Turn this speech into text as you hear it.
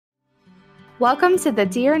Welcome to the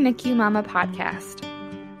Dear NICU Mama podcast.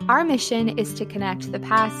 Our mission is to connect the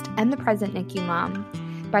past and the present NICU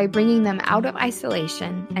mom by bringing them out of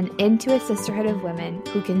isolation and into a sisterhood of women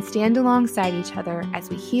who can stand alongside each other as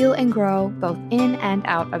we heal and grow both in and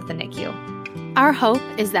out of the NICU. Our hope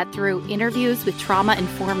is that through interviews with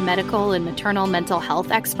trauma-informed medical and maternal mental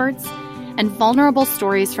health experts and vulnerable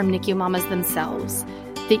stories from NICU mamas themselves,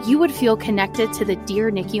 that you would feel connected to the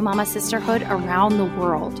Dear NICU Mama sisterhood around the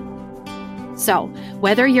world. So,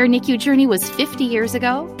 whether your NICU journey was 50 years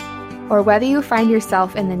ago, or whether you find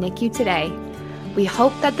yourself in the NICU today, we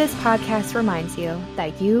hope that this podcast reminds you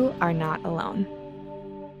that you are not alone.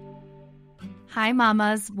 Hi,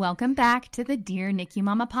 mamas. Welcome back to the Dear NICU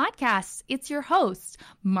Mama podcast. It's your host,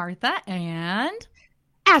 Martha and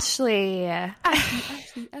Ashley.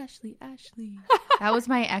 Ashley. That was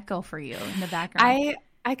my echo for you in the background.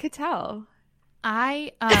 I could tell.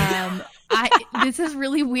 This is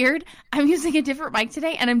really weird. I'm using a different mic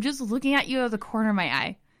today, and I'm just looking at you out of the corner of my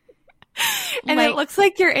eye. And it looks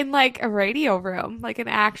like you're in like a radio room, like an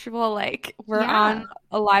actual, we're on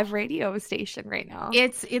a live radio station right now.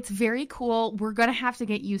 It's very cool. We're going to have to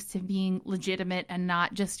get used to being legitimate and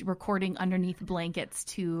not just recording underneath blankets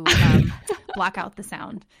to block out the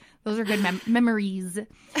sound. Those are good memories.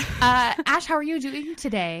 Ash, how are you doing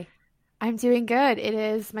today? I'm doing good. It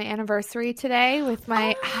is my anniversary today with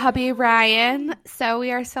my hubby, Ryan. So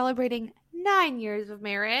we are celebrating 9 years of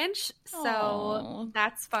marriage. So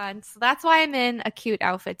that's fun. So that's why I'm in a cute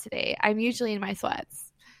outfit today. I'm usually in my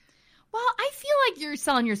sweats. Well, I feel like you're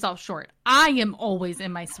selling yourself short. I am always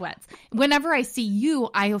in my sweats. Whenever I see you,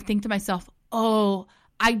 I think to myself, oh,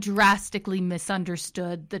 I drastically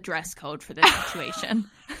misunderstood the dress code for this situation.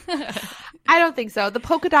 I don't think so. The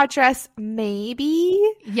polka dot dress, maybe.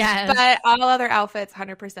 Yes. But all other outfits,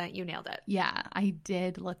 100%, you nailed it. Yeah, I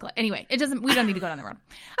did look like. Anyway, we don't need to go down the road.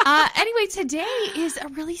 Anyway, today is a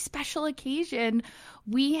really special occasion.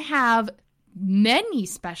 We have many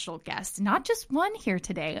special guests, not just one here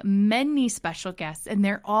today, many special guests, and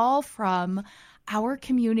they're all from our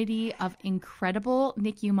community of incredible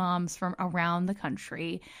NICU moms from around the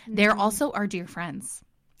country. They're also our dear friends.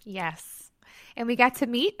 Yes. And we got to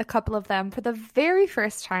meet a couple of them for the very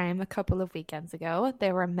first time a couple of weekends ago.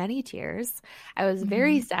 There were many tears. I was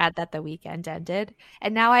very sad that the weekend ended.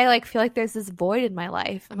 And now I feel like there's this void in my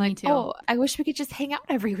life. I'm like, oh, I wish we could just hang out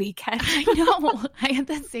every weekend. I know. I had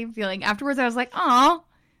that same feeling. Afterwards, I was like, oh,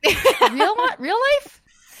 real life?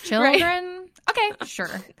 Children? Right. Okay, sure.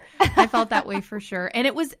 I felt that way for sure. And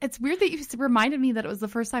it's weird that you reminded me that it was the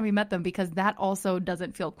first time we met them, because that also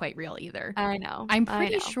doesn't feel quite real either. I know. I'm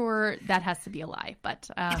pretty sure that has to be a lie. But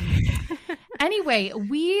anyway,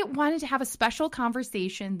 we wanted to have a special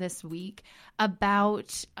conversation this week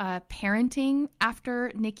about parenting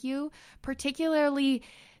after NICU, particularly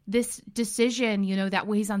this decision, that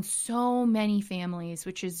weighs on so many families,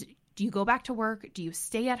 which is, do you go back to work? Do you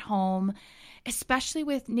stay at home? Especially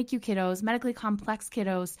with NICU kiddos, medically complex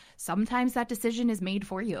kiddos, sometimes that decision is made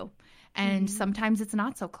for you. And sometimes it's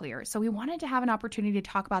not so clear. So we wanted to have an opportunity to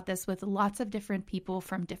talk about this with lots of different people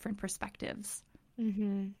from different perspectives.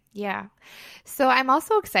 Yeah. So I'm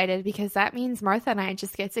also excited because that means Martha and I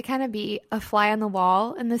just get to kind of be a fly on the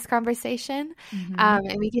wall in this conversation.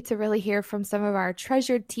 And we get to really hear from some of our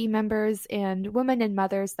treasured team members and women and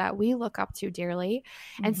mothers that we look up to dearly.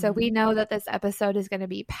 And so we know that this episode is going to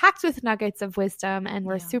be packed with nuggets of wisdom, and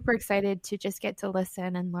we're super excited to just get to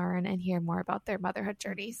listen and learn and hear more about their motherhood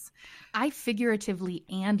journeys. I figuratively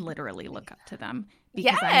and literally look up to them,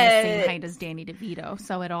 because I'm the same height as Danny DeVito,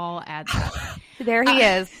 so it all adds up. There he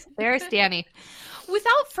is. There's Danny.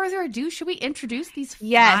 Without further ado, should we introduce these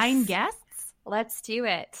fine guests? Let's do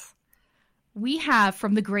it. We have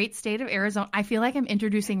from the great state of Arizona. I feel like I'm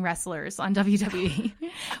introducing wrestlers on WWE.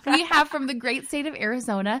 We have from the great state of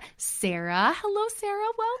Arizona, Sarah. Hello, Sarah.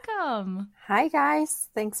 Welcome. Hi, guys.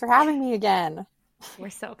 Thanks for having me again. We're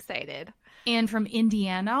so excited. And from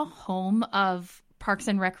Indiana, home of Parks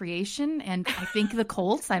and Recreation, and I think the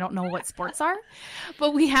Colts. I don't know what sports are,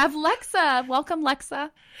 but we have Lexa. Welcome,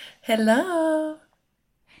 Lexa. Hello.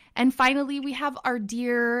 And finally, we have our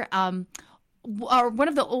dear, one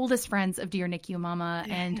of the oldest friends of Dear NICU Mama,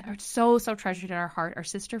 and are so treasured in our heart, our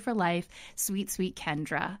sister for life, sweet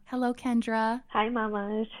Kendra. Hello, Kendra. Hi,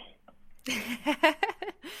 mamas.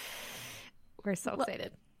 We're so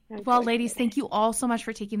excited. Well, ladies, thank you all so much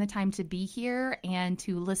for taking the time to be here and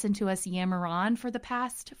to listen to us yammer on for the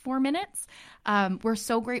past 4 minutes. We're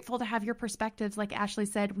so grateful to have your perspectives. Like Ashley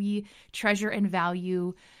said, we treasure and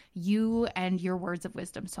value you and your words of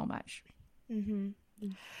wisdom so much.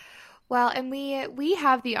 Well, and we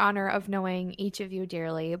have the honor of knowing each of you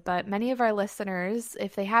dearly, but many of our listeners,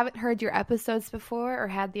 if they haven't heard your episodes before or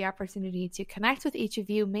had the opportunity to connect with each of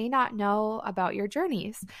you, may not know about your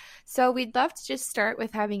journeys. So we'd love to just start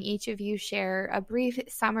with having each of you share a brief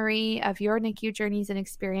summary of your NICU journeys and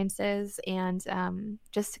experiences, and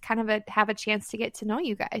just to kind of have a chance to get to know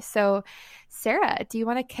you guys. So Sarah, do you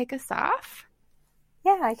want to kick us off?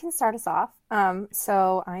 Yeah, I can start us off.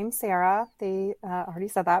 So I'm Sarah. They already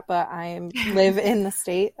said that, but I live in the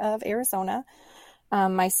state of Arizona.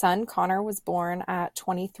 My son, Connor, was born at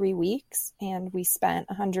 23 weeks, and we spent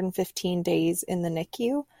 115 days in the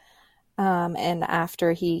NICU. And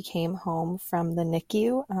after he came home from the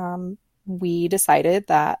NICU, we decided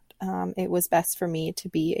that it was best for me to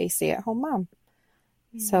be a stay-at-home mom.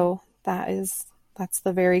 Mm-hmm. So that's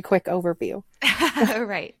the very quick overview.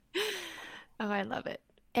 Right. Oh, I love it.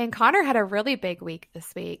 And Connor had a really big week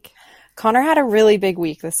this week. Connor had a really big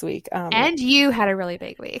week this week. And you had a really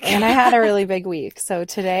big week. And I had a really big week. So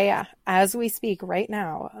today, as we speak right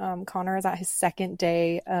now, Connor is at his second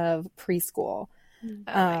day of preschool. Oh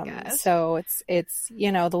my gosh. So it's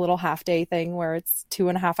the little half day thing where it's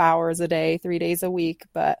 2.5 hours a day, 3 days a week.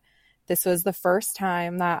 But this was the first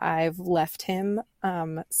time that I've left him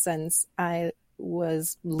since I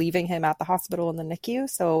was leaving him at the hospital in the NICU.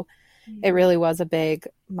 So it really was a big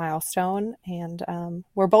milestone, and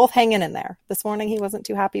we're both hanging in there. This morning he wasn't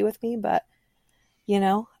too happy with me, but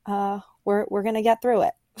we're gonna get through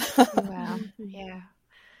it. Wow. Yeah.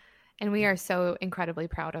 And we are so incredibly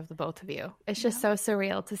proud of the both of you. It's just so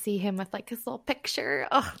surreal to see him with like his little picture.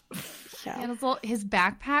 Oh, yeah. And his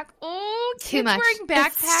backpack. Oh, too much. Wearing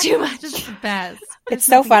backpacks. It's too much. Just the best. It's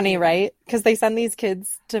so funny, right? Because they send these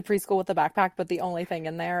kids to preschool with a backpack, but the only thing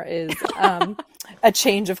in there is a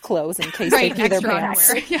change of clothes in case they pee their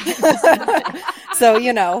pants. Yeah. So,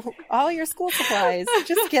 all your school supplies.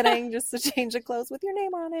 Just kidding. Just a change of clothes with your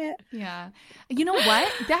name on it. Yeah. You know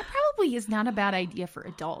what? That probably is not a bad idea for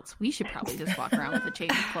adults. We should probably just walk around with a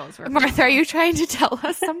change of clothes. Martha, are you trying to tell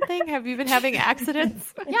us something? Have you been having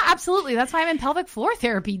accidents? Yeah, absolutely. That's why I'm in pelvic floor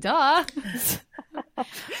therapy. Duh.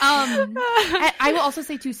 I will also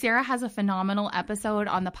say too, Sarah has a phenomenal episode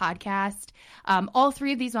on the podcast. All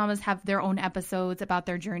three of these mamas have their own episodes about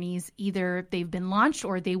their journeys. Either they've been launched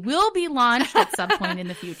or they will be launched at some point in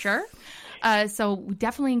the future. So we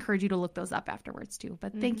definitely encourage you to look those up afterwards too.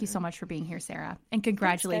 But thank you so much for being here, Sarah. And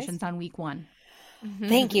congratulations on week 1. Mm-hmm.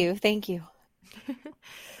 Thank you.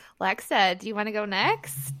 Lexa, do you want to go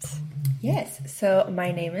next? Yes. So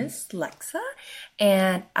my name is Lexa,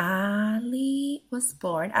 and Ali was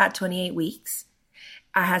born at 28 weeks.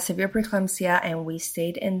 I had severe preeclampsia, and we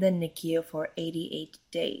stayed in the NICU for 88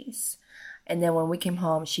 days. And then when we came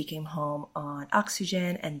home, she came home on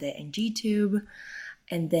oxygen and the NG tube.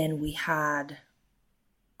 And then we had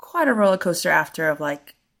quite a roller coaster after of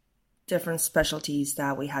like different specialties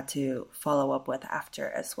that we had to follow up with after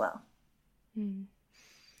as well. Mm.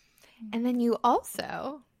 And then you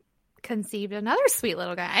also conceived another sweet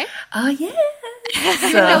little guy. Oh, yeah.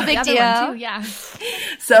 No big deal. Too, yeah.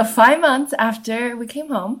 So 5 months after we came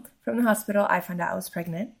home from the hospital, I found out I was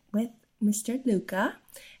pregnant with Mr. Luca.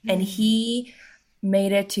 And he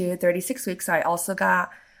made it to 36 weeks. I also got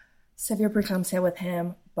severe preeclampsia with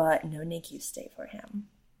him, but no NICU stay for him.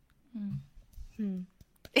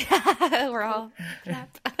 We're all yes,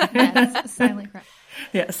 silent clap.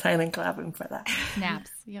 Yeah, silent clapping for that. Snaps.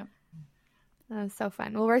 Yep. That was so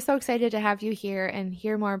fun. Well, we're so excited to have you here and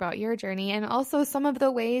hear more about your journey, and also some of the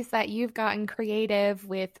ways that you've gotten creative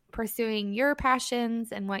with pursuing your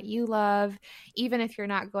passions and what you love, even if you're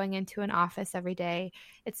not going into an office every day.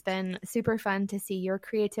 It's been super fun to see your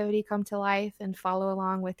creativity come to life and follow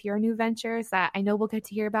along with your new ventures that I know we'll get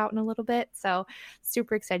to hear about in a little bit. So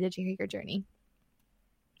super excited to hear your journey.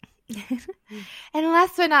 And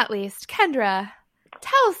last but not least, Kendra,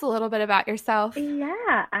 tell us a little bit about yourself.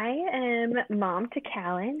 Yeah, I am mom to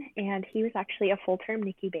Callan, and he was actually a full-term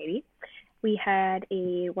NICU baby. We had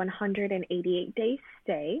a 188-day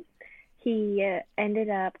stay. He ended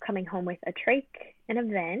up coming home with a trach and a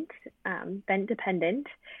vent dependent,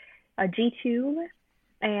 a G-tube,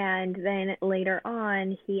 and then later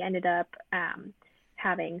on he ended up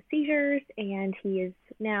having seizures, and he is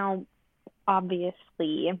now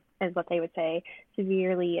obviously, as what they would say,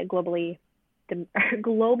 severely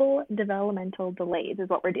global developmental delays is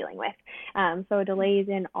what we're dealing with. So delays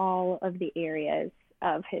in all of the areas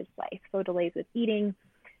of his life. So delays with eating,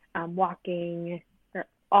 walking, or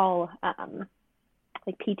all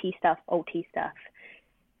like PT stuff, OT stuff,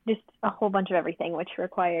 just a whole bunch of everything, which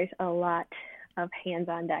requires a lot of hands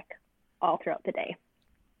on deck all throughout the day.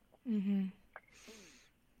 Mm-hmm.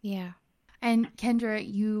 Yeah. And Kendra,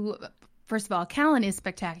 first of all, Callan is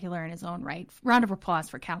spectacular in his own right. Round of applause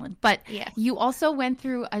for Callan. But you also went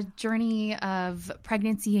through a journey of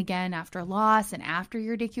pregnancy again after loss and after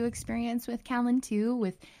your NICU experience with Callan too,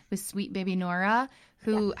 with sweet baby Nora,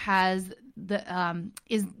 who has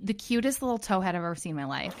is the cutest little toe head I've ever seen in my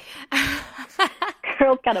life.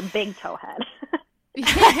 Girl's got a big toe head.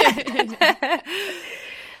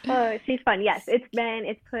 She's fun. Yes, it's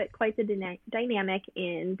put quite the dynamic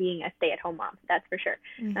in being a stay-at-home mom. That's for sure.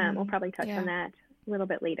 We'll probably touch on that a little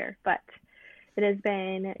bit later, but it has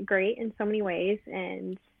been great in so many ways.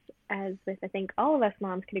 And as with, I think all of us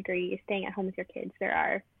moms could agree, staying at home with your kids, there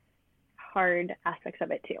are hard aspects of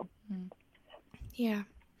it too. Yeah,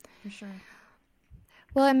 for sure.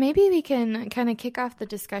 Well, and maybe we can kind of kick off the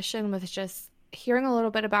discussion with just hearing a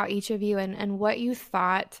little bit about each of you and what you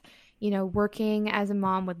thought, working as a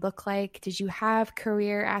mom would look like. Did you have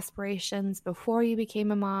career aspirations before you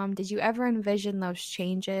became a mom? Did you ever envision those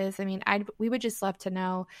changes? I mean, we would just love to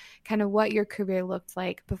know kind of what your career looked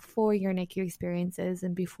like before your NICU experiences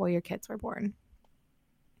and before your kids were born.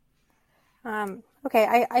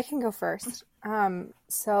 Okay, I can go first.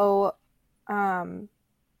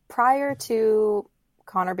 Prior to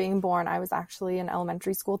Connor being born, I was actually an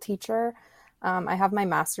elementary school teacher. I have my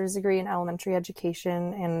master's degree in elementary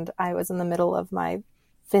education, and I was in the middle of my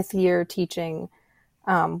 5th year teaching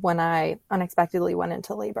when I unexpectedly went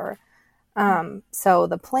into labor. So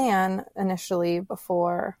the plan initially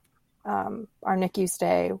before our NICU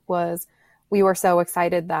stay was we were so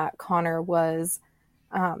excited that Connor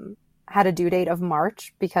had a due date of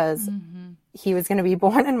March because he was going to be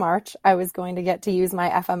born in March. I was going to get to use my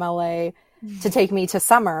FMLA to take me to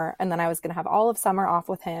summer, and then I was going to have all of summer off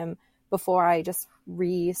with him before I just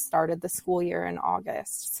restarted the school year in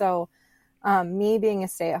August. So me being a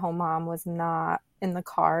stay-at-home mom was not in the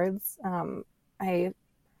cards. Prior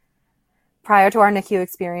to our NICU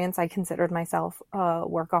experience, I considered myself a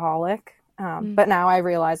workaholic. But now I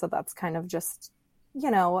realize that that's kind of just,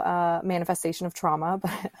 a manifestation of trauma,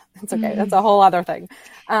 but it's okay. That's a whole other thing.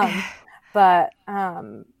 It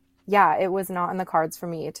was not in the cards for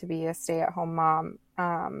me to be a stay-at-home mom.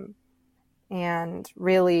 And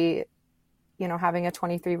really, having a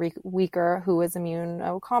 23-weeker who was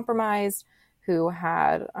immunocompromised, who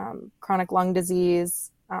had chronic lung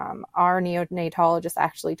disease, our neonatologist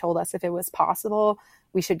actually told us if it was possible,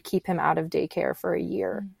 we should keep him out of daycare for a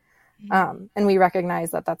year. And we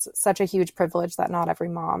recognize that that's such a huge privilege that not every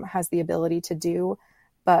mom has the ability to do.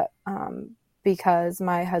 But because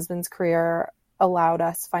my husband's career allowed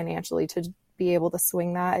us financially to be able to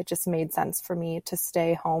swing that, it just made sense for me to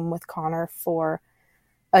stay home with Connor for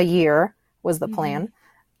a year was the plan.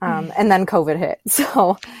 And then COVID hit.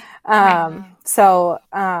 So,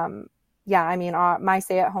 my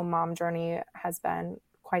stay-at-home mom journey has been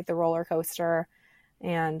quite the roller coaster.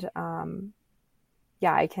 And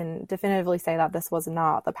I can definitively say that this was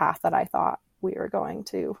not the path that I thought we were going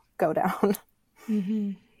to go down.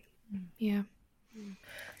 Yeah.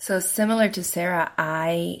 So similar to Sarah,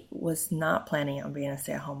 I was not planning on being a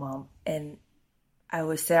stay-at-home mom. And I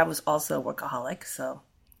would say I was also a workaholic. So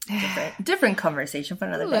different conversation for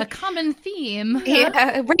another day. A common theme.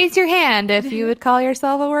 Yeah, raise your hand if you would call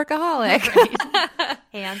yourself a workaholic. Right.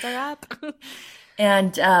 Hands are up.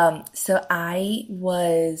 And so I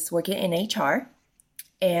was working in HR,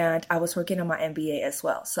 and I was working on my MBA as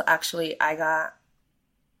well. So actually, I got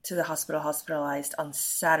to the hospital hospitalized on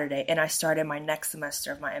Saturday, and I started my next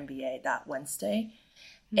semester of my MBA that Wednesday.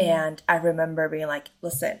 And I remember being like,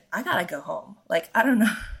 listen, I gotta go home. Like, I don't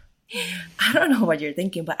know what you're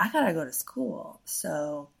thinking, but I gotta go to school.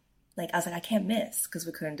 So I was like, I can't miss, because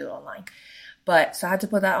we couldn't do it online. But so I had to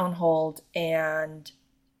put that on hold. And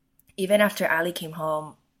even after Ali came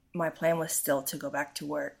home, my plan was still to go back to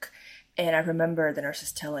work. And I remember the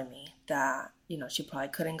nurses telling me that, she probably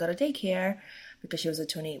couldn't go to daycare because she was a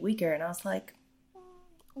 28-weeker. And I was like,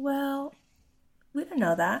 well, we didn't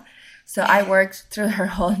know that. So I worked through her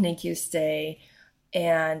whole NICU stay,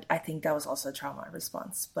 and I think that was also a trauma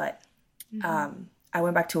response. But I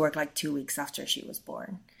went back to work 2 weeks after she was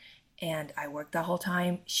born, and I worked that whole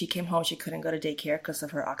time. She came home. She couldn't go to daycare because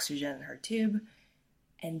of her oxygen in her tube.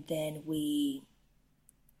 And then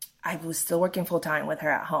I was still working full-time with her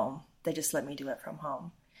at home. They just let me do it from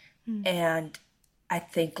home. And I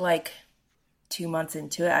think 2 months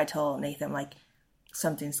into it, I told Nathan,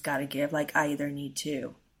 something's got to give. I either need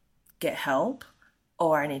to get help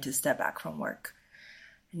or I need to step back from work.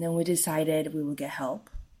 And then we decided we would get help.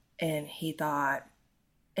 And he thought,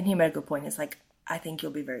 and he made a good point. It's I think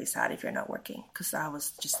you'll be very sad if you're not working, because that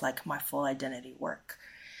was just my full identity work.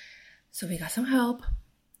 So we got some help.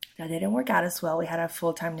 That didn't work out as well. We had a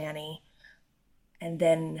full-time nanny. And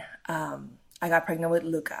then I got pregnant with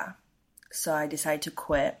Luca. So I decided to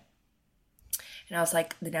quit. And I was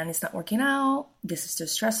like, the nanny's not working out. This is too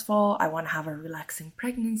stressful. I want to have a relaxing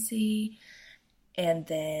pregnancy. And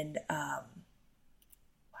then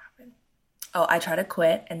what happened? Oh, I tried to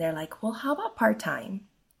quit. And they're like, well, how about part-time?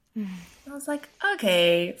 I was like,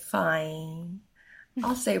 okay, fine.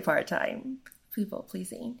 I'll stay part-time. People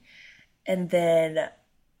pleasing. And then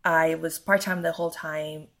I was part-time the whole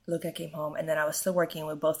time. Luca came home. And then I was still working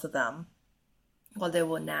with both of them while they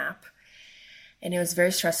would nap. And it was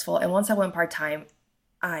very stressful. And once I went part-time,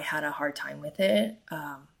 I had a hard time with it.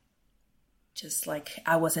 Just like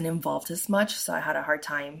I wasn't involved as much. So I had a hard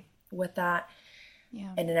time with that.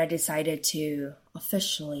 Yeah. And then I decided to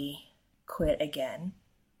officially quit again.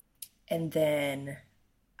 And then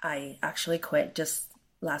I actually quit just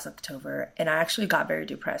last October. And I actually got very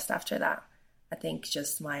depressed after that. I think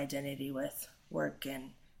just my identity with work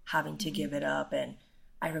and having to give it up. And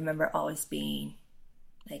I remember always being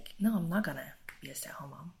like, no, I'm not gonna be a stay-at-home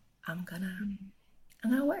mom. I'm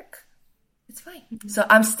gonna work. It's fine. So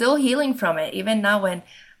I'm still healing from it. Even now when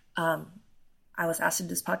I was asked to do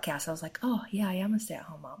this podcast, I was like, oh yeah, I am a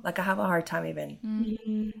stay-at-home mom. Like I have a hard time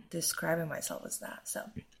even describing myself as that. So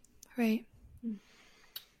Right.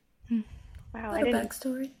 Wow, a little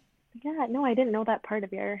backstory. Yeah, no, I didn't know that part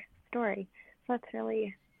of your story. So that's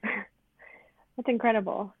really, that's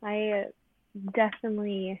incredible. I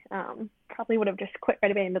definitely probably would have just quit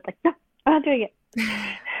right away and been like, no, I'm not doing it.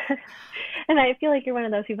 And I feel like you're one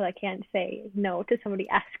of those people that can't say no to somebody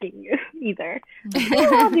asking you either.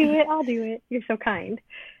 Oh, I'll do it. You're so kind.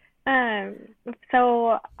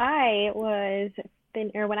 So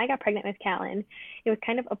when I got pregnant with Callan, it was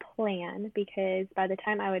kind of a plan because by the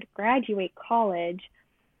time I would graduate college,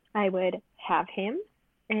 I would have him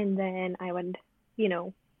and then I would,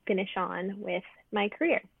 finish on with my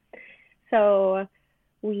career. So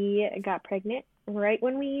we got pregnant right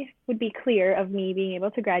when we would be clear of me being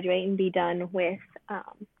able to graduate and be done with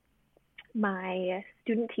my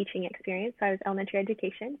student teaching experience. So I was elementary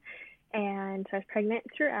education. And so I was pregnant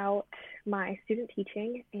throughout my student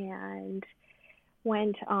teaching and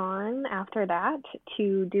went on after that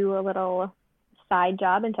to do a little side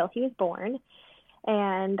job until he was born.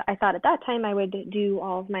 And I thought at that time I would do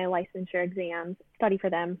all of my licensure exams, study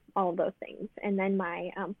for them, all of those things. And then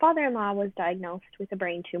my father-in-law was diagnosed with a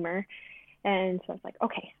brain tumor. And so I was like,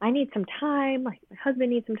 okay, I need some time. Like my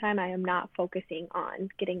husband needs some time. I am not focusing on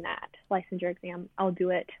getting that licensure exam. I'll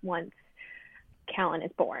do it once Callan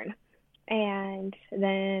is born. And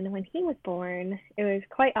then when he was born, it was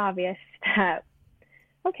quite obvious that,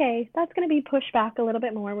 okay, that's going to be pushed back a little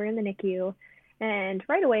bit more. We're in the NICU. And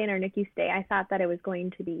right away in our NICU stay, I thought that it was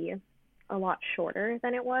going to be a lot shorter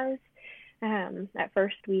than it was. At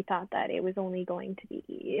first, we thought that it was only going to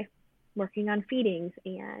be working on feedings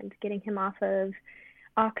and getting him off of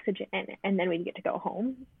oxygen, and then we'd get to go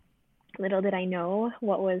home. Little did I know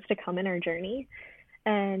what was to come in our journey.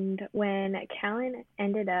 And when Callan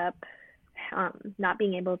ended up not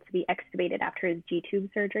being able to be extubated after his G-tube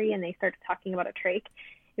surgery and they started talking about a trach,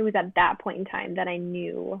 it was at that point in time that I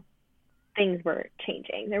knew things were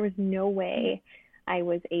changing. There was no way I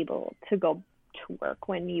was able to go to work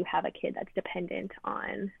when you have a kid that's dependent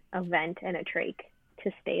on a vent and a trach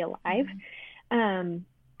to stay alive.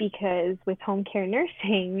 Because with home care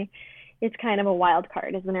nursing, it's kind of a wild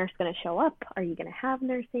card. Is the nurse going to show up? Are you going to have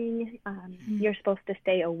nursing? You're supposed to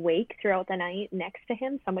stay awake throughout the night next to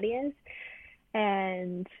him. Somebody is.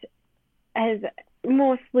 And as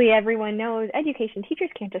mostly everyone knows, education teachers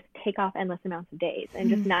can't just take off endless amounts of days and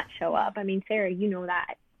just not show up. I mean, Sarah, you know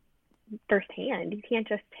that firsthand. You can't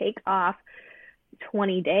just take off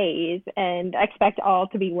 20 days and expect all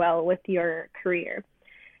to be well with your career.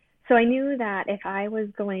 So I knew that if I was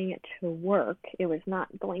going to work, it was not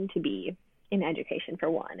going to be in education for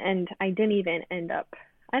one. And I didn't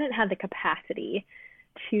have the capacity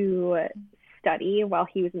to study while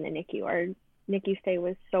he was in the NICU. Our NICU stay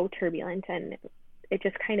was so turbulent and it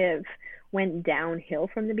just kind of went downhill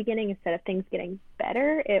from the beginning. Instead of things getting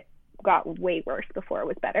better, it got way worse before it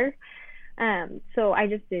was better. So I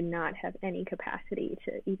just did not have any capacity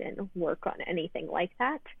to even work on anything like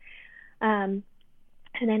that.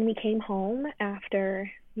 And then we came home after,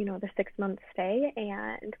 the 6-month stay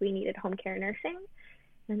and we needed home care nursing.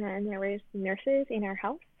 And then there was nurses in our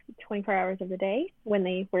house 24 hours of the day when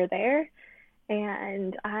they were there.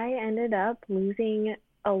 And I ended up losing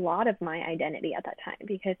a lot of my identity at that time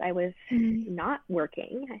because I was not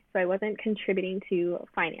working. So I wasn't contributing to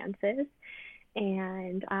finances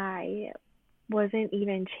and I wasn't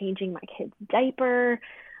even changing my kid's diaper.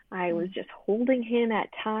 I was just holding him at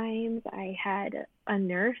times. I had a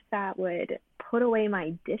nurse that would put away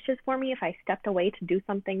my dishes for me if I stepped away to do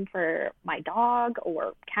something for my dog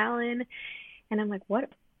or Callan. And I'm like, what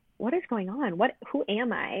is going on? Who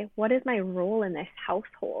am I? What is my role in this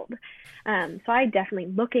household? So I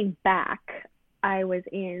definitely, looking back, I was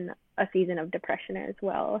in a season of depression as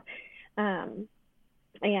well.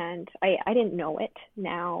 And I didn't know it.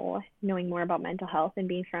 Now, knowing more about mental health and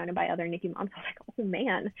being surrounded by other NICU moms, I was like, oh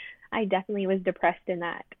man, I definitely was depressed in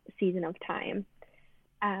that season of time.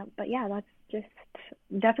 But yeah, that's just,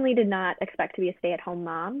 definitely did not expect to be a stay-at-home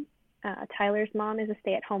mom. Tyler's mom is a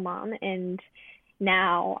stay-at-home mom, and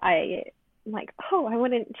now I'm like, oh, I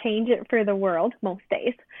wouldn't change it for the world most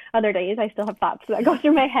days. Other days, I still have thoughts that go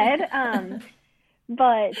through my head.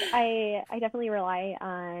 But I definitely rely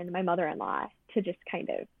on my mother-in-law to just kind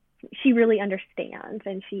of, she really understands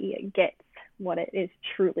and she gets what it is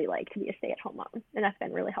truly like to be a stay-at-home mom. And that's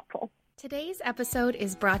been really helpful. Today's episode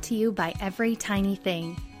is brought to you by Every Tiny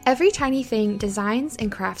Thing. Every Tiny Thing designs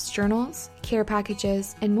and crafts journals, care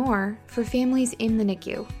packages, and more for families in the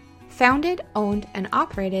NICU. Founded, owned, and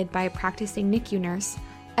operated by a practicing NICU nurse,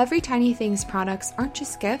 Every Tiny Thing's products aren't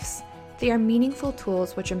just gifts, they are meaningful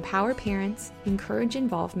tools which empower parents, encourage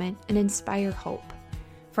involvement, and inspire hope.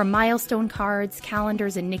 From milestone cards,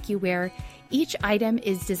 calendars, and NICU wear, each item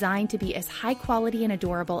is designed to be as high quality and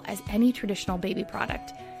adorable as any traditional baby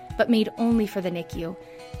product, but made only for the NICU,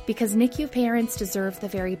 because NICU parents deserve the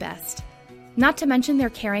very best. Not to mention their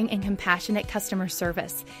caring and compassionate customer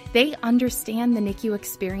service. They understand the NICU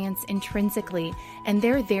experience intrinsically, and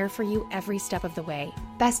they're there for you every step of the way.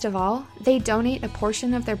 Best of all, they donate a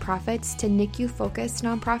portion of their profits to NICU-focused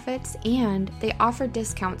nonprofits, and they offer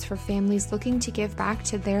discounts for families looking to give back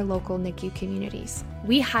to their local NICU communities.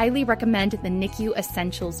 We highly recommend the NICU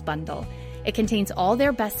Essentials Bundle. It contains all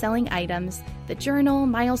their best-selling items, the journal,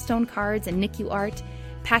 milestone cards, and NICU art,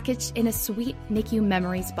 packaged in a sweet NICU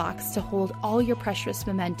memories box to hold all your precious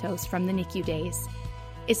mementos from the NICU days.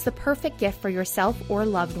 It's the perfect gift for yourself or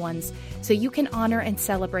loved ones, so you can honor and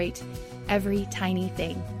celebrate every tiny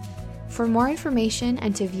thing. For more information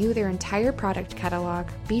and to view their entire product catalog,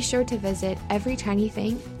 be sure to visit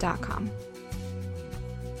everytinything.com.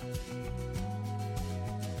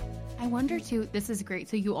 I wonder too, this is great.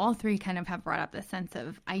 So you all three kind of have brought up the sense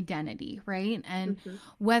of identity, right? And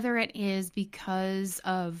whether it is because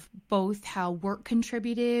of both how work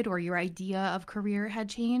contributed or your idea of career had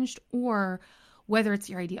changed, or whether it's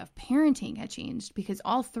your idea of parenting had changed, because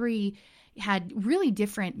all three had really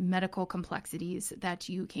different medical complexities that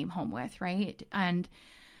you came home with, right? And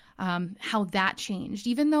how that changed,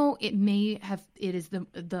 even though it is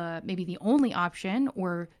the maybe the only option,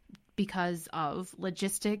 or because of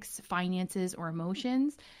logistics, finances, or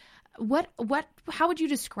emotions. How would you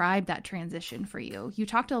describe that transition for you? You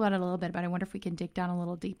talked about it a little bit, but I wonder if we can dig down a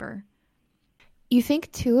little deeper. You think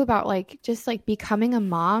too about just becoming a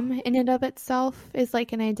mom in and of itself is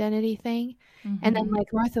like an identity thing. And then like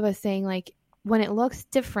Martha was saying, like when it looks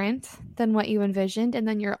different than what you envisioned, and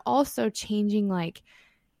then you're also changing like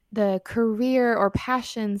the career or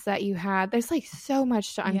passions that you had. There's like so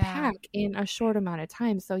much to unpack in a short amount of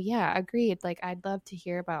time. So yeah, agreed. Like I'd love to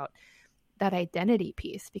hear about that identity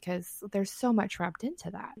piece because there's so much wrapped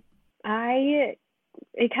into that.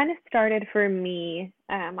 It kind of started for me.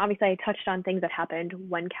 Obviously I touched on things that happened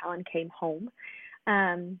when Callan came home.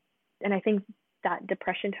 And I think that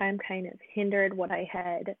depression time kind of hindered what I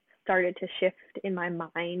had started to shift in my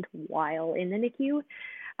mind while in the NICU.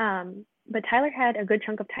 But Tyler had a good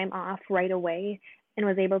chunk of time off right away and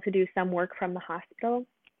was able to do some work from the hospital.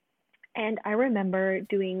 And I remember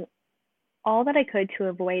doing all that I could to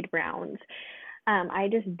avoid rounds. I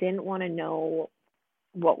just didn't want to know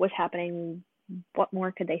what was happening. What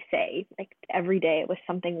more could they say? Like every day it was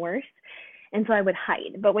something worse. And so I would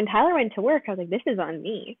hide. But when Tyler went to work, I was like, this is on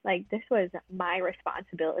me. Like this was my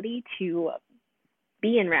responsibility to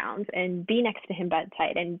be in rounds and be next to him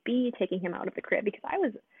bedside and be taking him out of the crib, because I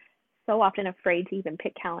was so often afraid to even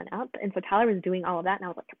pick Callan up. And so Tyler was doing all of that. And I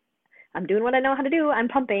was like, I'm doing what I know how to do. I'm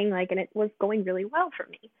pumping, and it was going really well for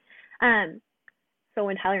me. So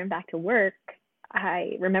when Tyler went back to work,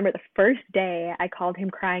 I remember the first day I called him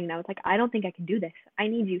crying, and I was like, I don't think I can do this. I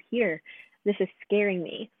need you here. This is scaring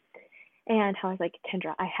me. And I was like,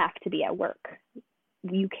 Kendra, I have to be at work.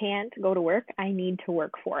 You can't go to work. I need to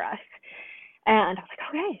work for us. And I was like,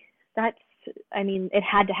 okay, it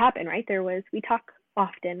had to happen, right? We talk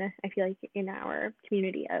often, I feel like, in our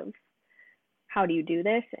community of how do you do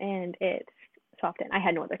this? And it's so often I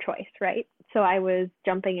had no other choice, right? So I was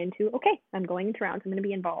jumping into, okay, I'm going into rounds. I'm going to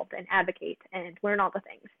be involved and advocate and learn all the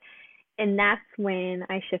things. And that's when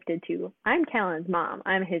I shifted to, I'm Callan's mom.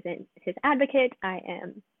 I'm his advocate. I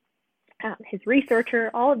am his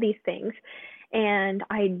researcher, all of these things. And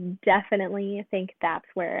I definitely think that's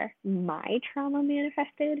where my trauma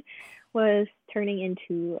manifested, was turning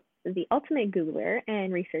into the ultimate Googler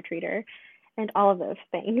and research reader and all of those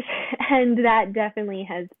things. And that definitely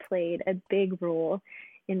has played a big role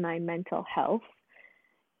in my mental health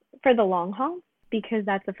for the long haul, because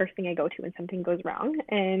that's the first thing I go to when something goes wrong.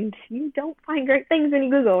 And you don't find great things when you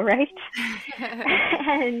Google, right?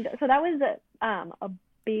 And so that was a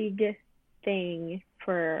big thing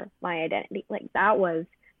for my identity. Like, that was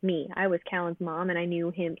me. I was Callan's mom, and I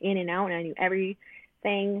knew him in and out, and I knew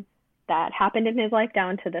everything that happened in his life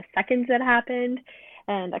down to the seconds that happened,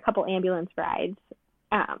 and a couple ambulance rides.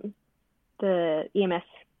 The EMS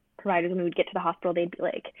providers, when we would get to the hospital, they'd be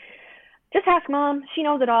like, just ask mom. She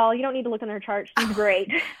knows it all. You don't need to look on her chart. She's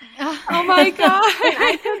great. Oh my God. And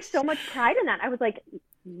I took so much pride in that. I was like,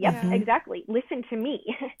 yep, exactly. Listen to me.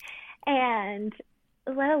 And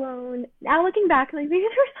let alone, now looking back, like, maybe there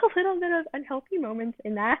was a little bit of unhealthy moments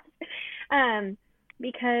in that.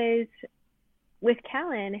 Because with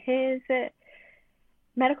Callan, his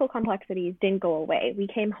medical complexities didn't go away. We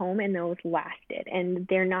came home and those lasted, and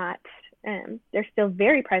they're not, they're still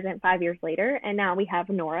very present 5 years later. And now we have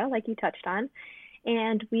Nora, like you touched on,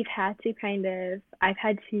 and we've had to I've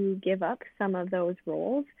had to give up some of those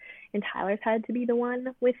roles, and Tyler's had to be the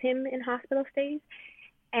one with him in hospital stays.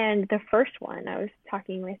 And the first one, I was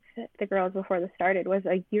talking with the girls before this started, was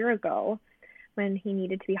a year ago when he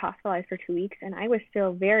needed to be hospitalized for 2 weeks, and I was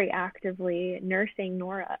still very actively nursing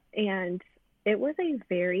Nora, and it was a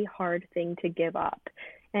very hard thing to give up.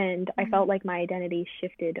 And I felt like my identity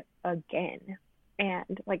shifted again.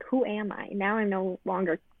 And like, who am I? Now I'm no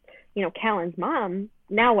longer, Callan's mom.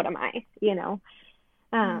 Now what am I,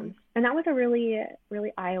 And that was a really,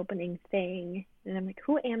 really eye-opening thing. And I'm like,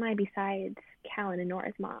 who am I besides Callan and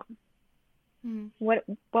Nora's mom? What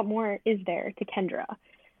more is there to Kendra?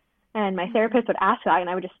 And my therapist would ask that, and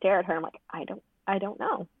I would just stare at her. I'm like, I don't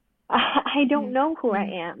know. I don't know who I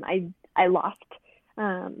am. I lost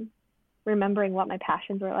remembering what my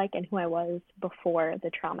passions were like and who I was before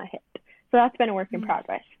the trauma hit. So that's been a work in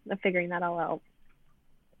progress of figuring that all out.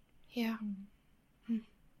 Yeah.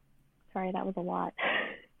 Sorry, that was a lot.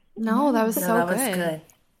 No, that was so that good. was good.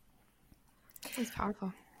 It was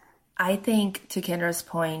powerful. I think, to Kendra's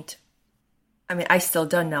point, I mean, I still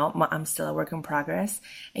don't know. I'm still a work in progress.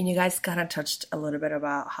 And you guys kind of touched a little bit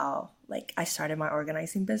about how, like, I started my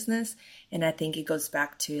organizing business. And I think it goes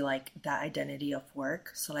back to, like, that identity of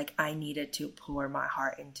work. So, like, I needed to pour my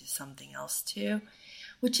heart into something else, too,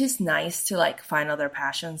 which is nice to, like, find other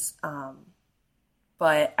passions.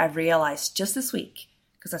 But I realized just this week,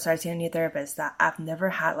 because I started seeing a new therapist, that I've never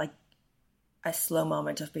had, like, a slow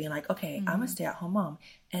moment of being like, okay, I'm a stay-at-home mom,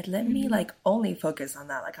 and let me like only focus on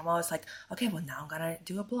that. Like, I'm always like, okay, well, now I'm gonna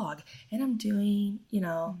do a blog, and I'm doing,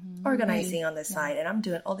 organizing on the side, and I'm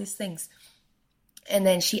doing all these things. And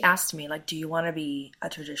then she asked me, like, do you want to be a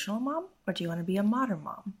traditional mom or do you want to be a modern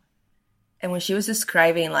mom? And when she was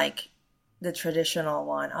describing like the traditional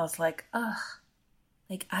one, I was like, ugh,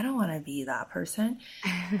 like, I don't want to be that person.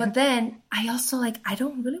 But then I also, like, I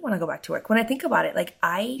don't really want to go back to work. When I think about it, like,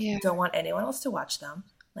 I don't want anyone else to watch them.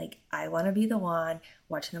 Like, I want to be the one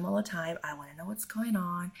watching them all the time. I want to know what's going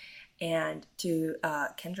on. And to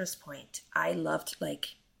Kendra's point, I loved,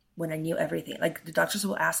 like, when I knew everything. Like, the doctors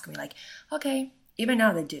will ask me, like, okay, even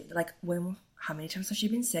now they do. They're like, how many times has she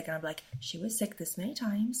been sick? And I'm like, she was sick this many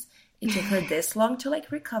times. It took her this long to,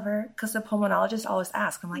 like, recover. Because the pulmonologist always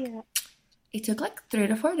asks. I'm like, it took like 3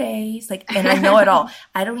 to 4 days. Like, and I know it all.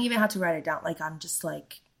 I don't even have to write it down. Like, I'm just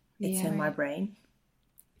like, it's in my brain.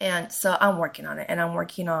 And so I'm working on it. And I'm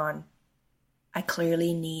working on, I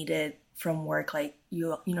clearly needed from work, like,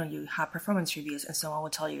 you have performance reviews and someone will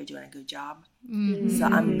tell you you're doing a good job. So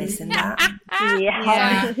I'm missing that. I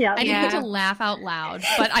didn't get to laugh out loud,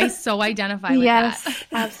 but I so identify with that.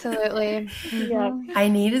 Absolutely. I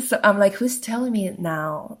needed, so I'm like, who's telling me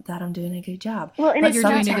now that I'm doing a good job? Well, and but you're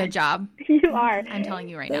doing a good job. You are. I'm telling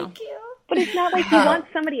you right now. Thank you. But it's not like you want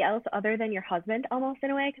somebody else other than your husband, almost,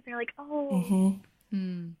 in a way, because they're like, oh,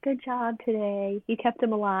 good job today. You kept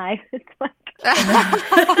him alive. It's like,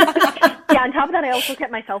 on top of that, I also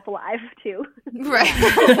kept myself alive, too. Right.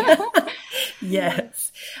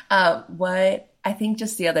 Yes. What I think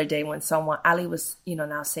just the other day when Ali was,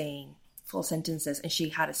 now saying full sentences and she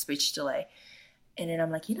had a speech delay. And then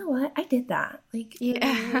I'm like, you know what? I did that. Like,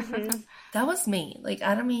 that was me. Like,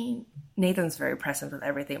 I don't mean Nathan's very present with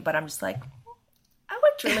everything, but I'm just like, I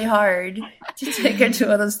worked really hard to take her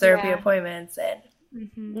to all those therapy appointments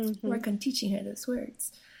and work on teaching her those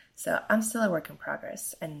words. So I'm still a work in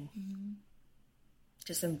progress and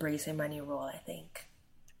just embracing my new role, I think.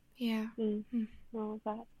 Yeah. All of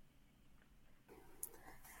that.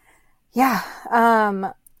 Yeah.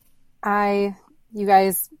 You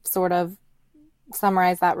guys sort of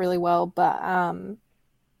summarized that really well, but,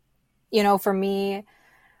 for me,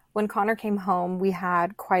 when Connor came home, we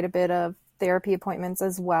had quite a bit of therapy appointments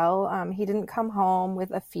as well. He didn't come home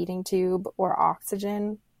with a feeding tube or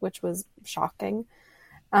oxygen, which was shocking.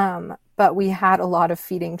 But we had a lot of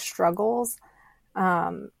feeding struggles.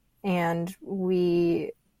 And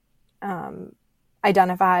we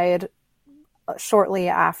identified shortly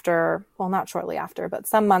after, well, not shortly after, but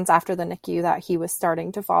some months after the NICU, that he was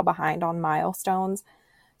starting to fall behind on milestones.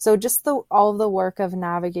 So just all of the work of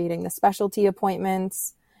navigating the specialty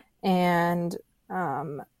appointments and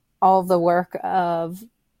all of the work of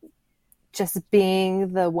just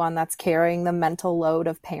being the one that's carrying the mental load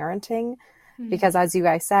of parenting. Because as you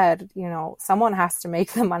guys said, someone has to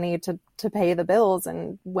make the money to pay the bills.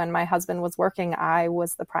 And when my husband was working, I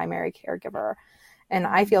was the primary caregiver. And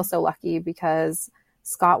I feel so lucky because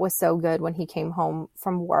Scott was so good when he came home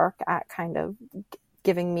from work at kind of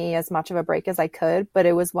giving me as much of a break as I could. But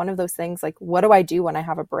it was one of those things like, what do I do when I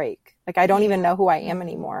have a break? Like, I don't even know who I am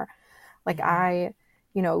anymore. Like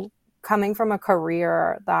coming from a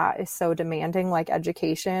career that is so demanding, like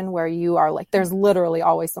education, where you are like, there's literally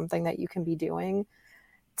always something that you can be doing,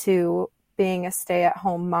 to being a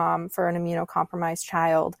stay-at-home mom for an immunocompromised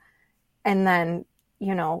child. And then,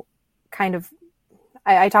 kind of,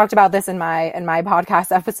 I talked about this in my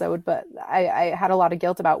podcast episode, but I had a lot of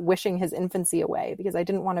guilt about wishing his infancy away because I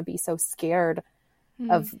didn't want to be so scared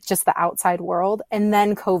of just the outside world. And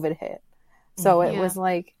then COVID hit. So it was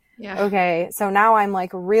like, okay, so now I'm like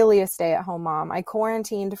really a stay-at-home mom. I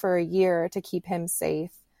quarantined for a year to keep him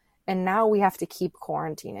safe. And now we have to keep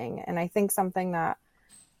quarantining. And I think something that,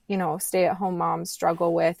 stay-at-home moms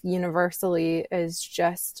struggle with universally is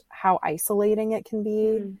just how isolating it can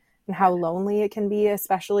be and how lonely it can be,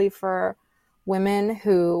 especially for women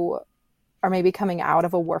who are maybe coming out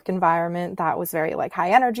of a work environment that was very like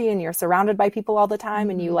high energy and you're surrounded by people all the time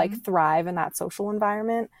and you like thrive in that social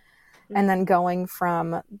environment. And then going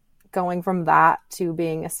from that to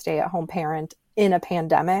being a stay-at-home parent in a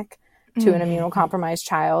pandemic to an immunocompromised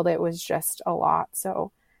child, it was just a lot.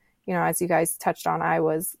 So, as you guys touched on, I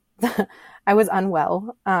was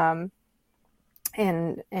unwell,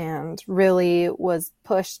 and really was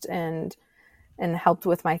pushed and helped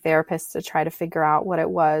with my therapist to try to figure out what it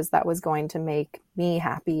was that was going to make me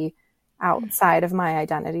happy outside of my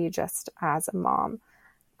identity just as a mom.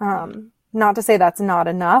 Not to say that's not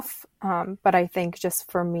enough, but I think just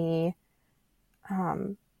for me,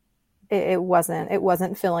 it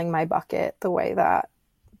wasn't filling my bucket the way that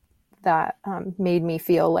made me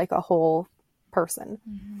feel like a whole person.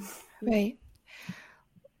 Right.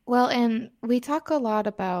 Well, and we talk a lot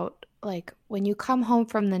about like when you come home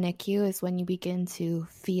from the NICU is when you begin to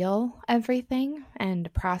feel everything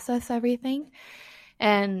and process everything.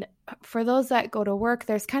 And for those that go to work,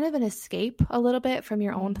 there's kind of an escape a little bit from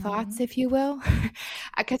your own thoughts, if you will.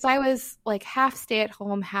 Because I was like half stay at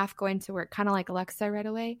home, half going to work, kind of like Alexa right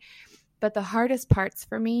away. But the hardest parts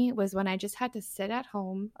for me was when I just had to sit at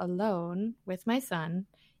home alone with my son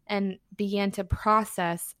and began to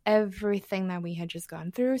process everything that we had just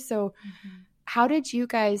gone through. So how did you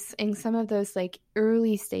guys, in some of those like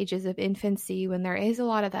early stages of infancy, when there is a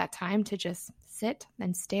lot of that time to just sit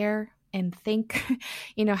and stare and think,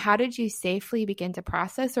 how did you safely begin to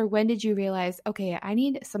process, or when did you realize, okay, I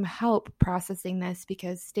need some help processing this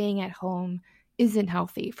because staying at home isn't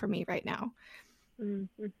healthy for me right now?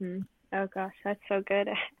 Oh gosh, that's so good.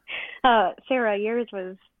 Sarah, yours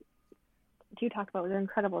you talked about was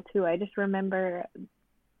incredible too. I just remember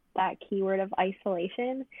that keyword of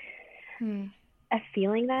isolation.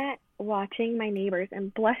 Feeling that, watching my neighbors,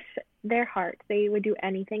 and bless their hearts, they would do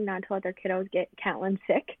anything not to let their kiddos get Catelyn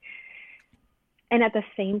sick. And at the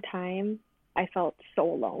same time, I felt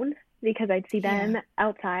so alone because I'd see them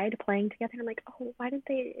outside playing together. And I'm like, oh, why didn't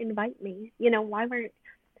they invite me? Why weren't,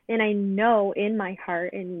 and I know in my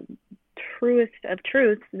heart and truest of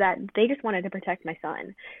truths that they just wanted to protect my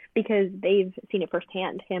son because they've seen it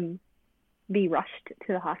firsthand, him be rushed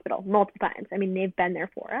to the hospital multiple times. I mean, they've been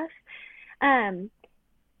there for us.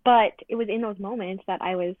 But it was in those moments that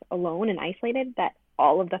I was alone and isolated that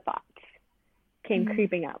all of the thoughts came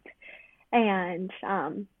creeping up. And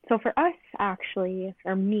so for us, actually,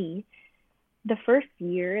 or me, the first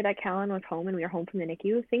year that Callan was home and we were home from the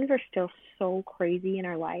NICU, things were still so crazy in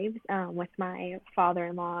our lives. With my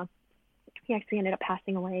father-in-law, he actually ended up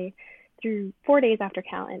passing away through 4 days after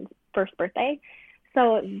Callan's first birthday.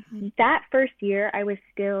 So that first year, I was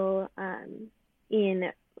still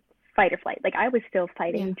in fight or flight. Like I was still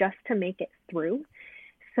fighting just to make it through.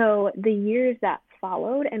 So the years that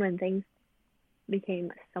followed, and when things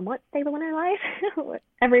became somewhat stable in our life.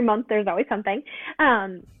 Every month there's always something.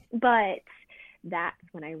 But that's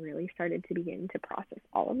when I really started to begin to process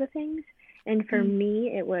all of the things. And for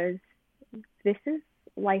me, it was, this is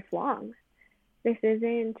lifelong. This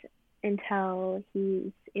isn't until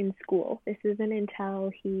he's in school. This isn't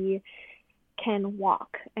until he can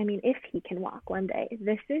walk. I mean, if he can walk one day.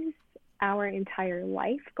 This is our entire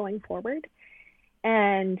life going forward.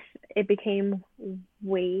 And it became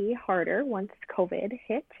way harder once COVID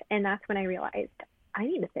hit. And that's when I realized I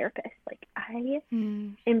need a therapist. Like, I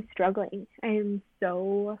am struggling.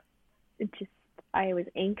 I was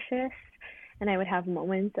anxious, and I would have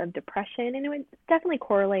moments of depression, and it would definitely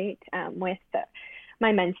correlate with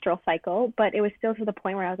my menstrual cycle, but it was still to the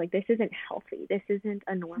point where I was like, this isn't healthy. This isn't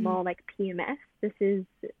a normal like PMS.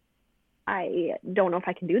 I don't know if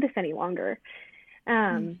I can do this any longer.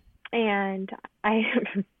 And I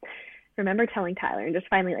remember telling Tyler and just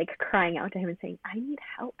finally like crying out to him and saying, I need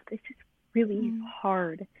help. This is really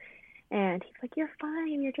hard. And he's like, you're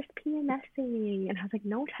fine. You're just PMSing. And I was like,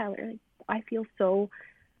 no, Tyler, like, I feel so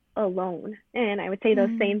alone. And I would say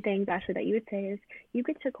those same things, Ashley, that you would say is you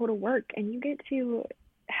get to go to work and you get to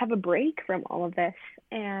have a break from all of this.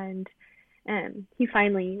 And he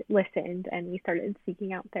finally listened, and we started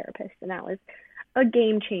seeking out therapists. And that was a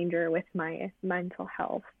game changer with my mental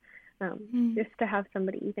health. Just to have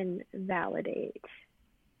somebody even validate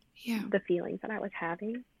the feelings that I was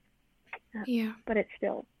having. But it's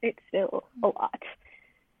still a lot.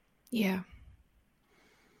 Yeah.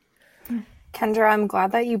 Kendra, I'm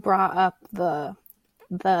glad that you brought up the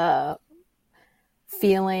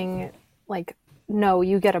feeling like, no,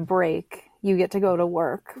 you get a break. You get to go to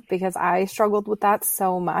work, because I struggled with that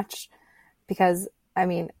so much, because I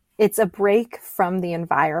mean, it's a break from the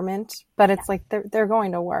environment, but it's like they're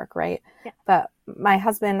going to work, right? Yeah. But my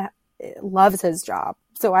husband loves his job.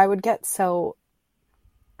 So I would get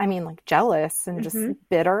jealous and just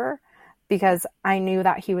bitter, because I knew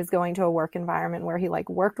that he was going to a work environment where he like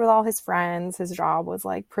worked with all his friends. His job was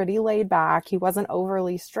like pretty laid back. He wasn't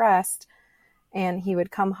overly stressed, and he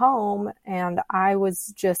would come home and I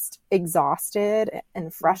was just exhausted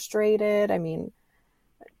and frustrated. I mean,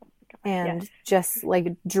 and just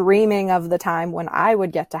like dreaming of the time when I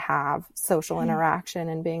would get to have social interaction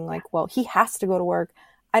and being like, well, he has to go to work.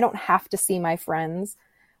 I don't have to see my friends,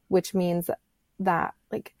 which means that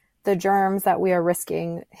like the germs that we are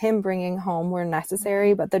risking him bringing home were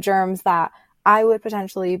necessary, but the germs that I would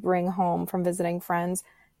potentially bring home from visiting friends,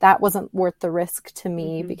 that wasn't worth the risk to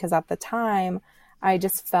me, because at the time I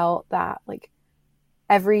just felt that like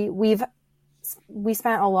we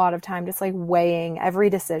spent a lot of time just like weighing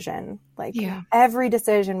every decision. Like every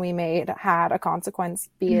decision we made had a consequence,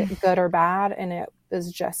 be it good or bad. And it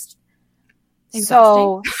was just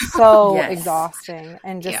exhausting. so exhausting.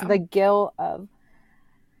 And just the guilt of,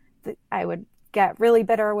 I would get really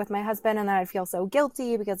bitter with my husband, and then I'd feel so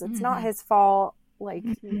guilty because it's not his fault. Like,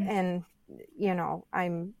 and you know,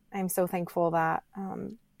 I'm so thankful that,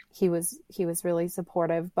 he was really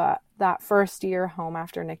supportive, but that first year home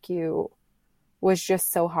after NICU was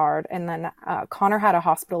just so hard. And then Connor had a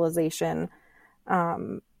hospitalization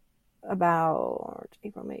about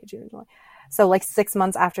April, May, June, July. So like 6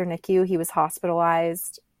 months after NICU, he was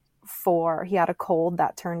hospitalized he had a cold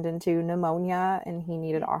that turned into pneumonia, and he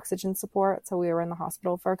needed oxygen support. So we were in the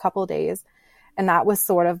hospital for a couple of days. And that was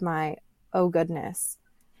sort of my, oh goodness.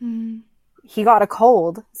 He got a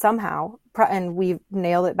cold somehow, and we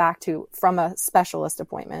nailed it back to from a specialist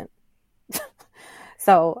appointment.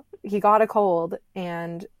 So he got a cold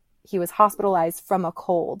and he was hospitalized from a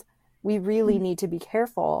cold. We really need to be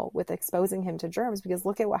careful with exposing him to germs, because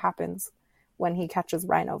look at what happens when he catches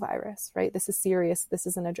rhinovirus, right? This is serious. This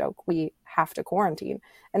isn't a joke. We have to quarantine.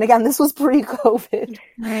 And again, this was pre-COVID.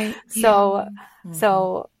 Right.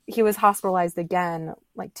 So he was hospitalized again,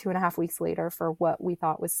 like 2.5 weeks later, for what we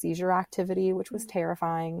thought was seizure activity, which was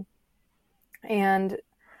terrifying. And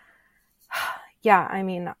I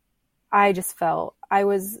mean, I just felt I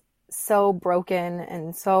was so broken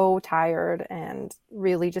and so tired, and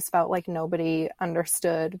really just felt like nobody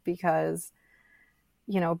understood, because,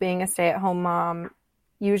 you know, being a stay-at-home mom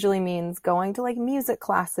usually means going to like music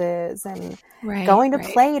classes and going to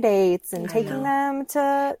play dates and taking them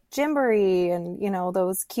to Gymboree and, you know,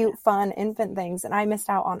 those cute, fun infant things. And I missed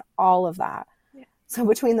out on all of that. Yeah. So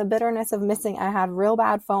between the bitterness of missing, I had real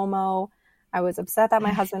bad FOMO. I was upset that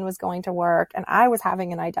my husband was going to work, and I was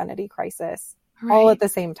having an identity crisis all at the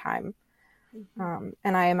same time.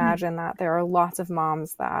 And I imagine that there are lots of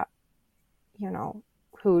moms that, you know,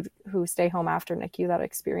 who stay home after NICU that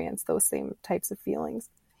experience those same types of feelings.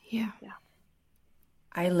 Yeah.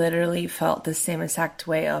 I literally felt the same exact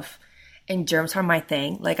way of And germs are my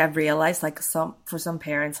thing. Like I've realized like for some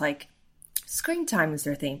parents, like screen time is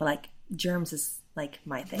their thing, but like germs is like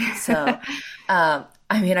my thing. So,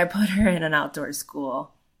 I put her in an outdoor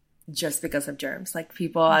school just because of germs. Like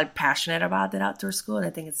people are passionate about that outdoor school and I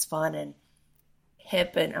think it's fun and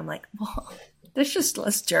hip. And I'm like, well, there's just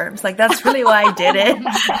less germs. Like that's really why I did it.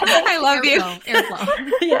 I love you.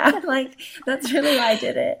 Airflow. Yeah, like that's really why I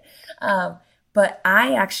did it. But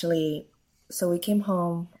I actually, so we came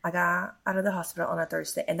home, I got out of the hospital on a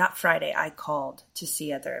Thursday, and that Friday I called to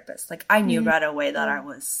see a therapist. Like I knew right away that I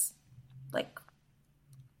was like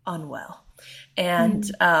unwell. And,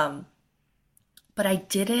 but I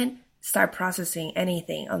didn't start processing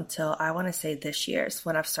anything until I want to say this year is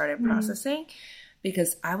when I've started processing,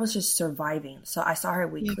 because I was just surviving. So I saw her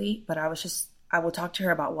weekly, but I would talk to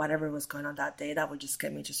her about whatever was going on that day that would just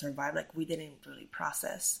get me to survive. Like we didn't really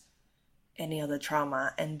process any of the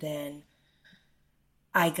trauma. And then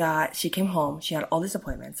she came home, she had all these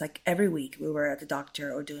appointments. Like every week we were at the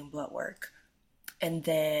doctor or doing blood work. And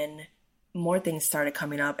then more things started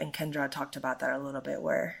coming up, and Kendra talked about that a little bit,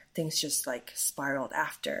 where things just like spiraled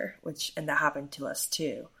after, and that happened to us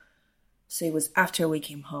too. So it was after we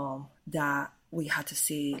came home that we had to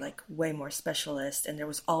see like way more specialists, and there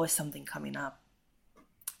was always something coming up.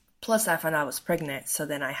 Plus I found out I was pregnant. So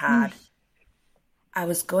then I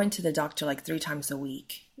was going to the doctor like 3 times a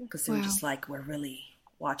week because they were just like, we're really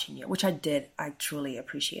watching you, which I did. I truly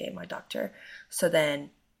appreciate my doctor. So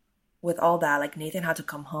then with all that, like Nathan had to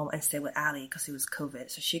come home and stay with Allie because it was COVID.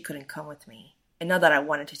 So she couldn't come with me. And not that I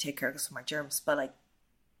wanted to take her because of my germs, but like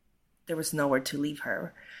there was nowhere to leave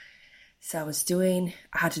her. So I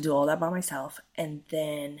had to do all that by myself. And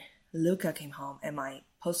then Luca came home, and my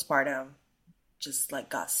postpartum just like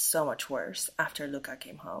got so much worse after Luca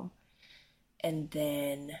came home. And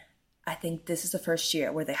then I think this is the first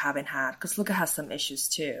year where they haven't had, because Luca has some issues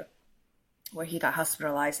too, where he got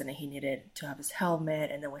hospitalized and then he needed to have his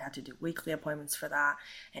helmet, and then we had to do weekly appointments for that.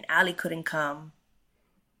 And Allie couldn't come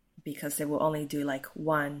because they will only do like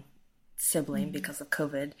one sibling because of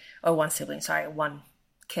COVID, or one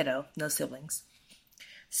kiddo, no siblings.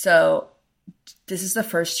 So this is the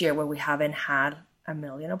first year where we haven't had a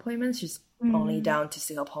million appointments. She's only down to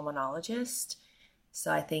see a pulmonologist.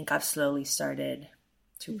 So I think I've slowly started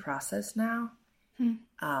to process now.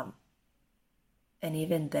 And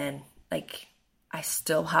even then, like, I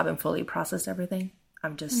still haven't fully processed everything.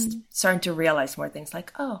 I'm just starting to realize more things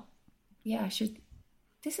like, oh, yeah,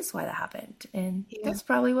 this is why that happened. And this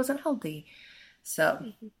probably wasn't healthy.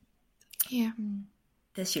 So,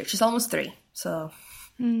 this year, she's almost 3. So,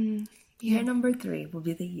 year number 3 will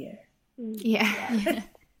be the year. Yeah.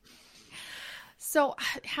 So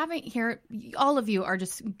all of you are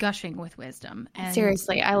just gushing with wisdom. And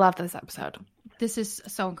seriously, I love this episode. This is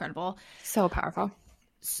so incredible. So powerful.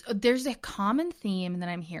 So there's a common theme that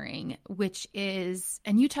I'm hearing, which is,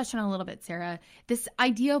 and you touched on it a little bit, Sarah, this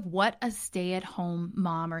idea of what a stay-at-home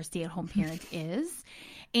mom or stay-at-home parent is.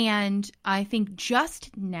 And I think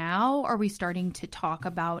just now are we starting to talk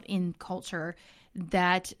about in culture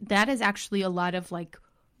that is actually a lot of like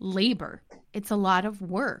labor. It's a lot of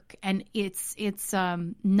work, and it's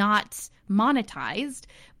not monetized,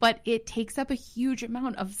 but it takes up a huge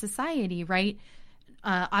amount of society, right?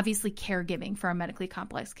 Obviously caregiving for our medically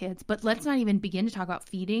complex kids, but let's not even begin to talk about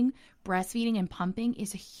feeding. Breastfeeding and pumping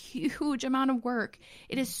is a huge amount of work.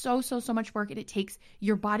 It is so much work, and it takes,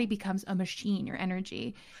 your body becomes a machine, your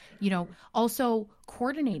energy, also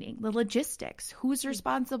coordinating the logistics. Who's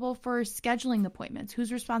responsible for scheduling the appointments?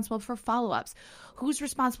 Who's responsible for follow-ups? Who's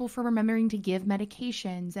responsible for remembering to give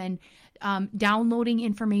medications and downloading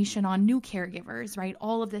information on new caregivers, right?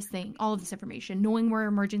 All of this information, knowing where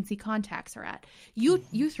emergency contacts are at. You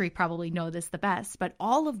 3 probably know this the best, but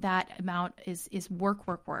all of that amount is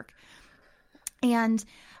work. And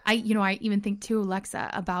I even think too,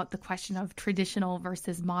 Alexa, about the question of traditional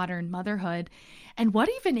versus modern motherhood, and what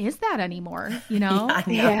even is that anymore?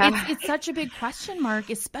 It's such a big question mark,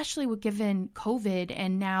 especially given COVID,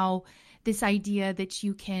 and now this idea that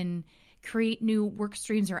you can create new work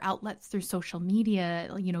streams or outlets through social media.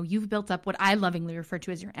 You've built up what I lovingly refer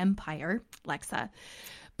to as your empire, Alexa.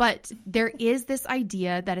 But there is this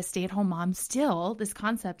idea that a stay-at-home mom still, this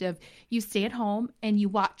concept of you stay at home and you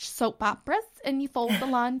watch soap operas and you fold the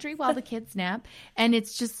laundry while the kids nap. And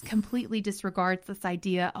it's just completely disregards this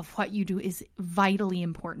idea of what you do is vitally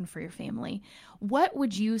important for your family. What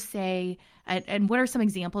would you say, and what are some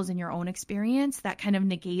examples in your own experience that kind of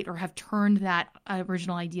negate or have turned that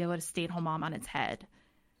original idea of a stay-at-home mom on its head?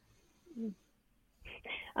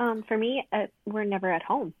 For me, we're never at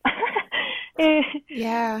home.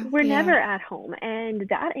 We're never at home, and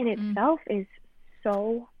that in itself is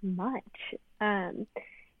so much.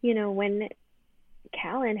 When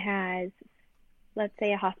Callan has, let's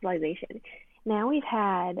say, a hospitalization, now I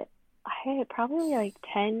had probably like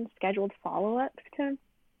 10 scheduled follow-ups to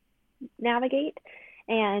navigate.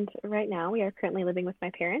 And right now we are currently living with my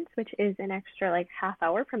parents, which is an extra like half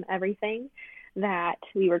hour from everything that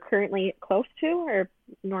we were currently close to or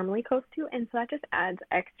normally close to. And so that just adds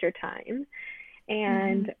extra time.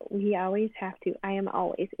 And we always have to, I am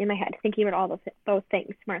always in my head thinking about all those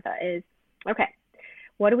things, Martha, is, okay,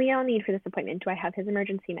 what do we all need for this appointment? Do I have his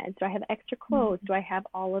emergency meds? Do I have extra clothes? Do I have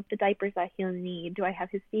all of the diapers that he'll need? Do I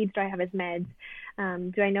have his feeds? Do I have his meds?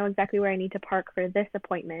 Do I know exactly where I need to park for this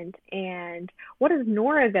appointment? And what is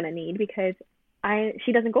Nora going to need? Because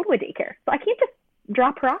she doesn't go to a daycare. So I can't just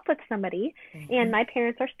drop her off with somebody. And my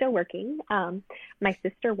parents are still working. My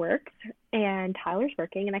sister works and Tyler's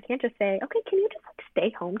working. And I can't just say, okay, can you just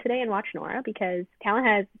stay home today and watch Nora? Because Callan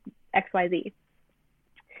has XYZ.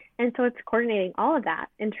 And so it's coordinating all of that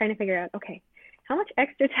and trying to figure out, okay, how much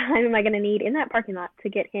extra time am I going to need in that parking lot to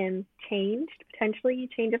get him changed, potentially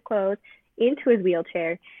change of clothes, into his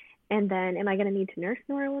wheelchair? And then am I going to need to nurse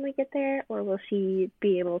Nora when we get there, or will she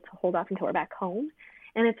be able to hold off until we're back home?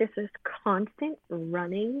 And it's just this constant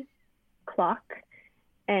running clock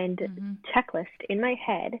and checklist in my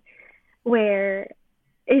head where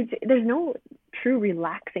there's no true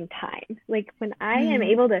relaxing time. Like when I am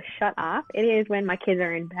able to shut off, it is when my kids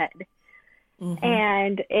are in bed.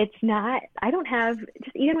 And it's not, I don't have,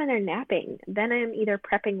 just even when they're napping, then I'm either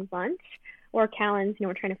prepping lunch or Callan's,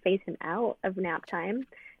 we're trying to phase him out of nap time.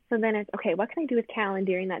 So then it's, okay, what can I do with Callan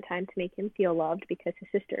during that time to make him feel loved? Because his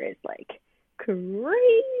sister is like crazy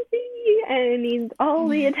and needs all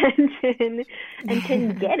the attention and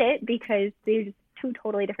can get it because they're just two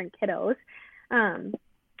totally different kiddos.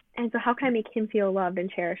 And so how can I make him feel loved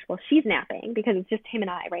and cherished while she's napping? Because it's just him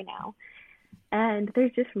and I right now. And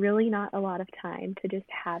there's just really not a lot of time to just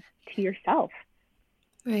have to yourself.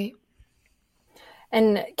 Right.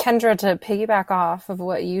 And Kendra, to piggyback off of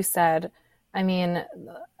what you said, I mean,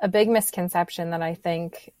 a big misconception that I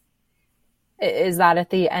think is that at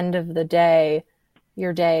the end of the day,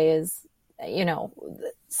 your day is,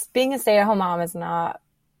 being a stay-at-home mom is not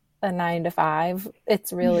a 9 to 5.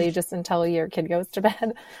 It's really just until your kid goes to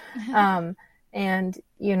bed. And,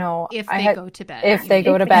 if they go to bed, if they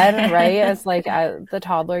go to bed, right. It's like the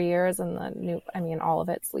toddler years and all of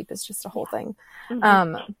it, sleep is just a whole thing.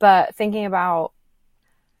 But thinking about,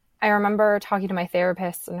 I remember talking to my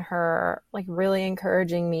therapist and her like really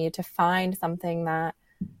encouraging me to find something that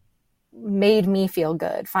made me feel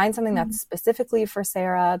good, find something that's specifically for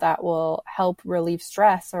Sarah that will help relieve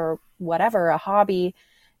stress or whatever, a hobby.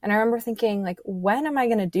 And I remember thinking, like, when am I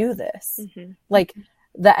going to do this? Like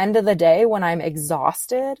the end of the day when I'm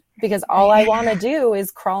exhausted, because all I want to do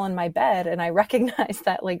is crawl in my bed. And I recognize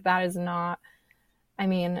that, like, that is not,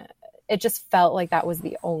 it just felt like that was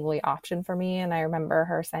the only option for me. And I remember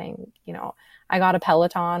her saying, I got a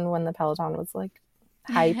Peloton when the Peloton was like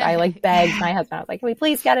hype. I like begged my husband. I was like, can we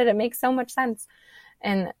please get it? It makes so much sense.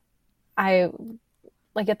 And I,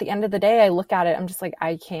 like, at the end of the day, I look at it, I'm just like,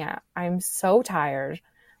 I can't, I'm so tired.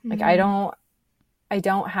 Like, I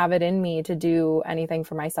don't have it in me to do anything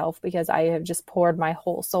for myself because I have just poured my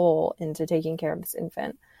whole soul into taking care of this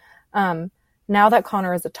infant. Now that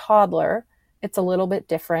Connor is a toddler, it's a little bit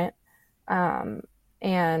different.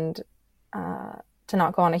 And to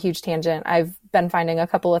not go on a huge tangent, I've been finding a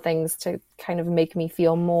couple of things to kind of make me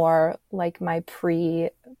feel more like my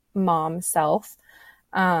pre-mom self.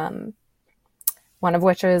 One of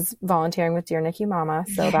which is volunteering with Dear NICU Mama.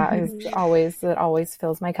 So that always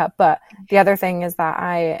fills my cup. But the other thing is that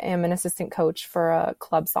I am an assistant coach for a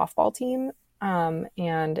club softball team.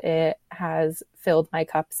 And it has filled my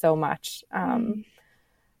cup so much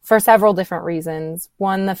for several different reasons.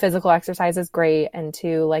 One, the physical exercise is great. And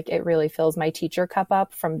two, like, it really fills my teacher cup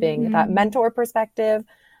up from being that mentor perspective.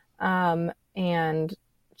 And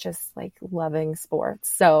just like loving sports.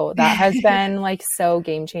 So that has been like so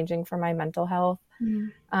game changing for my mental health.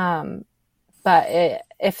 But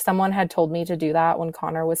if someone had told me to do that when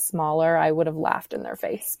Connor was smaller, I would have laughed in their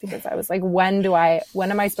face because I was like, when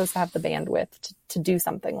am I supposed to have the bandwidth to do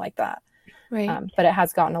something like that? Right. But it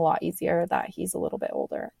has gotten a lot easier that he's a little bit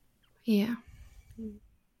older. Yeah.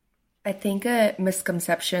 I think a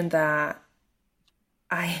misconception that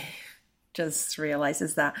I just realized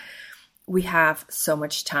is that we have so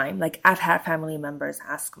much time. Like, I've had family members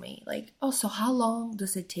ask me, like, oh, so how long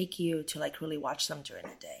does it take you to like really watch them during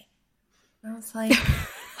the day? And I was like,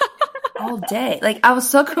 all day. Like, I was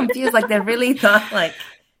so confused. Like, they really thought like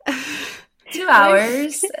 2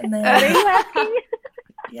 hours. And then, Are you asking?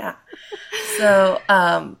 yeah. So,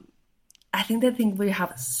 I think they think we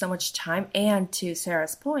have so much time. And to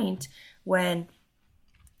Sarah's point, when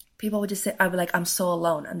people would just say, I'd be like, I'm so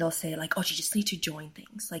alone. And they'll say like, oh, you just need to join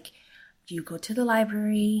things. Like you go to the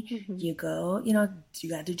library, you go, you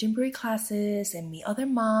got to do Gymboree classes and meet other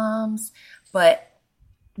moms. But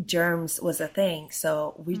germs was a thing.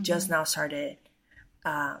 So we just now started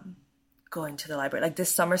going to the library. Like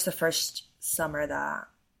this summer's the first summer that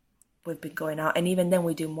we've been going out. And even then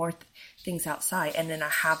we do more things outside. And then I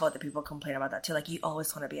have other people complain about that too. Like, you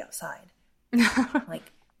always want to be outside.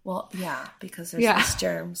 Like, well, yeah, because there's less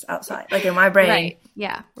germs outside. Like in my brain. Right.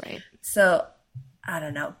 Yeah. Right. So I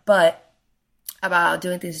don't know. But about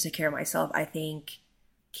doing things to take care of myself, I think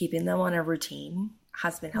keeping them on a routine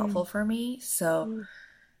has been helpful for me. So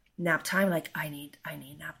nap time, like I need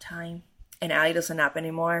nap time. And Allie doesn't nap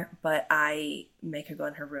anymore, but I make her go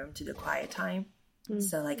in her room to do quiet time.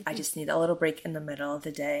 So like I just need a little break in the middle of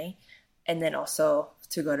the day, and then also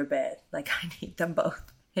to go to bed. Like I need them both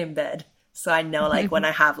in bed. So I know like when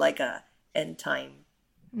I have like a end time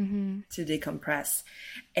to decompress.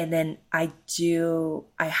 And then I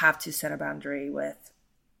have to set a boundary with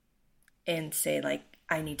and say like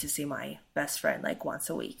I need to see my best friend like once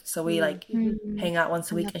a week. So we like hang out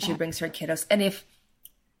once a week, and she brings her kiddos. And if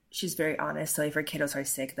she's very honest, so if her kiddos are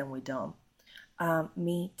sick, then we don't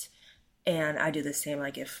meet. And I do the same.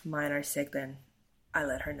 Like if mine are sick, then I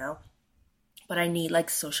let her know. But I need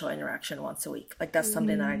like social interaction once a week. Like that's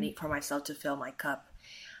something that I need for myself to fill my cup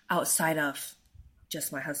outside of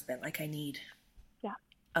just my husband. Like I need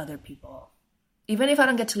other people. Even if I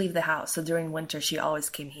don't get to leave the house. So during winter, she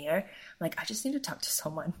always came here. Like I just need to talk to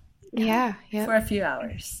someone. Yeah. For a few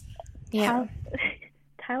hours. Yeah.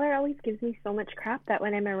 Tyler always gives me so much crap that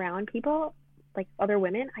when I'm around people, like other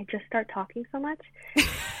women, I just start talking so much.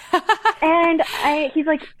 And he's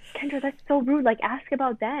like, Kendra, that's so rude. Like, ask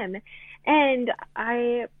about them. And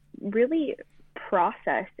I really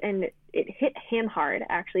processed, and it hit him hard,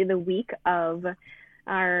 actually, the week of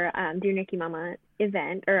our Dear Nikki Mama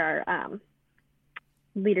event, or our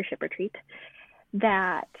leadership retreat,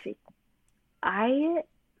 that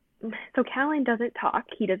so Callan doesn't talk.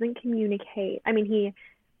 He doesn't communicate. I mean,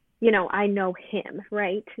 I know him,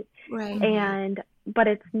 right? Right. But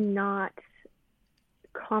it's not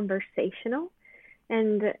conversational.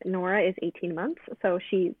 And Nora is 18 months, so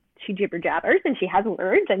she jibber jabbers and she has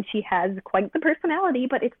words and she has quite the personality,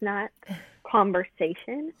 but it's not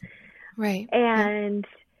conversation. Right. And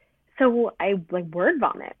so I like word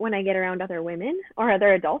vomit when I get around other women or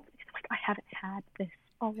other adults. It's like, I haven't had this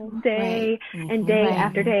all day and day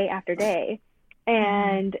after day after day.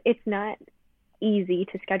 And it's not easy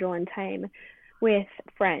to schedule in time with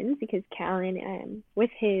friends because Callan,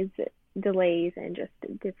 with his delays and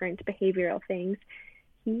just different behavioral things,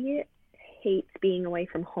 he hates being away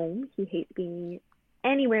from home. He hates being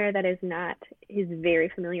anywhere that is not his very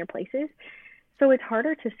familiar places. So it's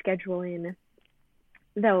harder to schedule in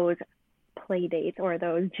those play dates or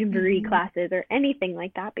those Gymboree classes or anything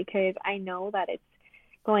like that, because I know that it's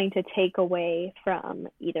going to take away from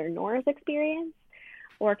either Nora's experience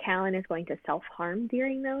or Callan is going to self-harm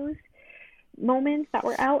during those moments that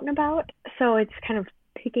we're out and about. So it's kind of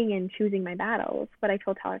picking and choosing my battles. But I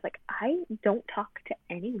told Tyler, like, I don't talk to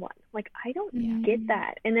anyone. Like, I don't get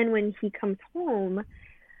that. And then when he comes home,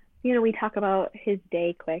 we talk about his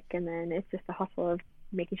day quick, and then it's just the hustle of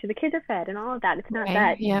making sure the kids are fed and all of that. It's not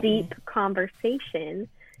that deep conversation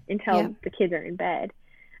until the kids are in bed.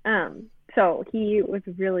 So he was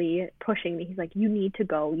really pushing me. He's like, you need to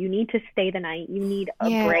go. You need to stay the night. You need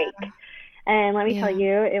a break. And let me tell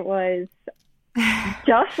you, it was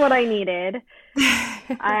just what I needed.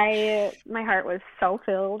 My heart was so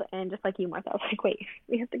filled, and just like you, Martha, I was like, wait,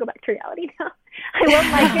 we have to go back to reality now. I love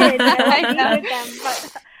my kids. I love being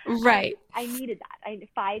with them, but I needed that.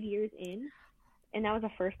 5 years in, and that was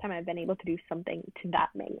the first time I've been able to do something to that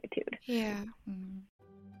magnitude. Yeah.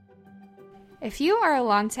 If you are a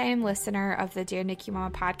longtime listener of the Dear Nikki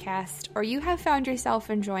Mama podcast, or you have found yourself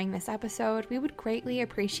enjoying this episode, we would greatly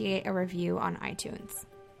appreciate a review on iTunes.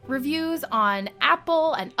 Reviews on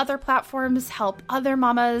Apple and other platforms help other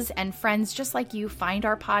mamas and friends just like you find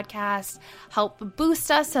our podcast, help boost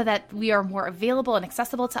us so that we are more available and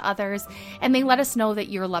accessible to others, and they let us know that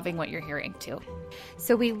you're loving what you're hearing too.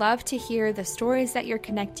 So we love to hear the stories that you're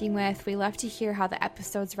connecting with. We love to hear how the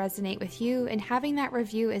episodes resonate with you, and having that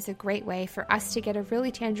review is a great way for us to get a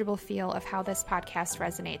really tangible feel of how this podcast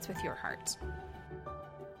resonates with your heart.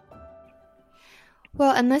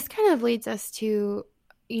 Well, and this kind of leads us to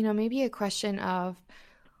maybe a question of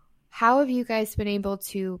how have you guys been able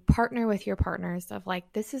to partner with your partners of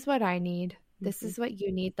like, this is what I need, This is what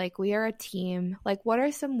you need. Like, we are a team. Like, what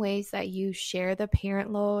are some ways that you share the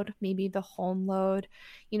parent load, maybe the home load?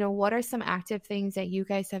 You know, what are some active things that you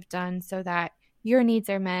guys have done so that your needs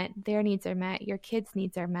are met, their needs are met, your kids'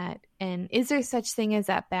 needs are met? And is there such thing as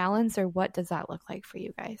that balance, or what does that look like for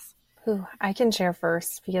you guys? Ooh, I can share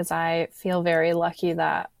first because I feel very lucky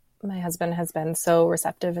that my husband has been so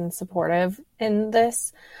receptive and supportive in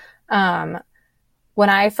this. When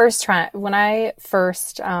I first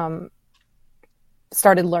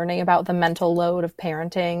started learning about the mental load of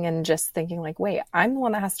parenting and just thinking like, wait, I'm the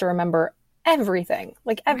one that has to remember everything,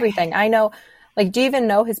 like everything. I know, like, do you even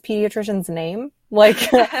know his pediatrician's name?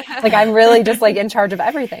 Like, like I'm really just like in charge of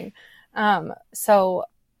everything. So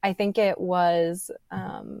I think it was,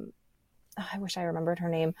 I wish I remembered her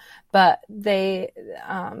name, but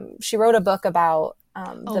she wrote a book about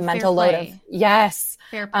the mental load of, yes.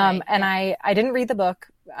 Fair Play. And I didn't read the book,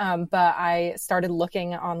 but I started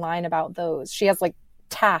looking online about those. She has like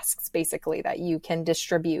tasks basically that you can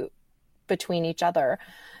distribute between each other.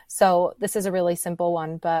 So this is a really simple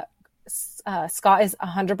one, but Scott is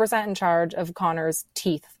 100% in charge of Connor's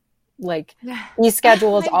teeth. Like, he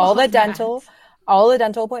schedules all the dental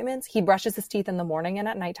appointments. He brushes his teeth in the morning and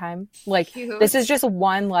at nighttime. Like, cute. This is just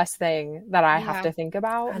one less thing that I have to think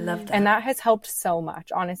about. I love that. And that has helped so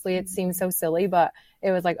much. Honestly, it seems so silly, but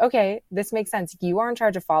it was like, okay, this makes sense. You are in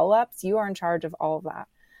charge of follow-ups. You are in charge of all of that.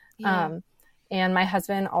 Yeah. And my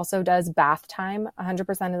husband also does bath time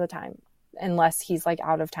 100% of the time, unless he's like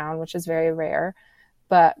out of town, which is very rare.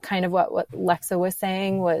 But kind of what Lexa was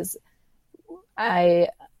saying was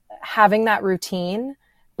having that routine,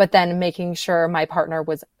 but then making sure my partner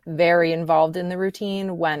was very involved in the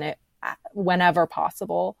routine whenever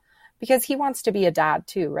possible, because he wants to be a dad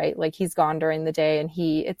too, right? Like, he's gone during the day, and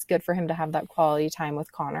it's good for him to have that quality time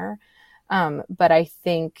with Connor. But I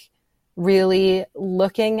think really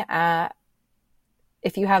looking at,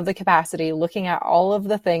 if you have the capacity, looking at all of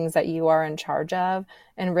the things that you are in charge of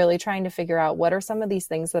and really trying to figure out what are some of these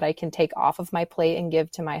things that I can take off of my plate and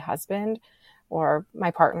give to my husband or my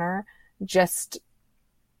partner, just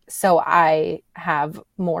so I have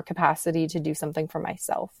more capacity to do something for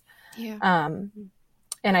myself. Yeah.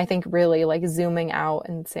 And I think really like zooming out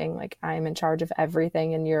and saying like, I'm in charge of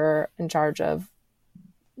everything and you're in charge of,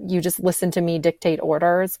 you just listen to me dictate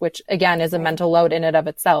orders, which again is a mental load in and of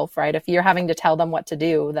itself, right? If you're having to tell them what to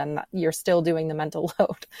do, then you're still doing the mental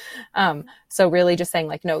load. So really just saying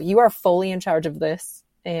like, no, you are fully in charge of this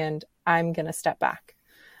and I'm going to step back.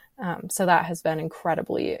 So that has been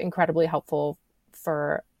incredibly, incredibly helpful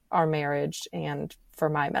for our marriage and for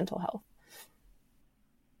my mental health.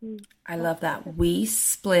 I love that. We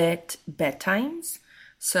split bedtimes.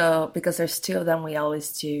 So because there's two of them, we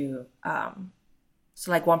always do, so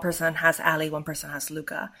like one person has Allie, one person has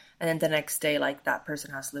Luca. And then the next day, like that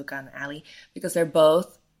person has Luca and Allie, because they're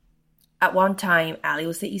both, at one time, Allie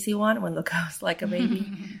was the easy one when Luca was like a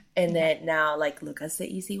baby. And then now like Luca's the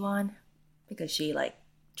easy one because she like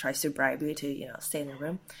tries to bribe you to, stay in the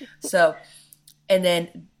room. So, and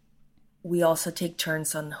then we also take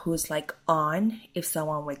turns on who's like on if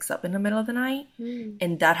someone wakes up in the middle of the night.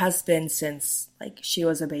 And that has been since like she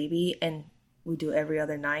was a baby, and we do every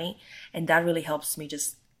other night. And that really helps me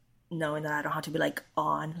just knowing that I don't have to be like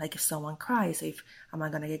on, like if someone cries, if am I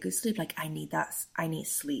going to get good sleep? Like I need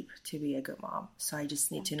sleep to be a good mom. So I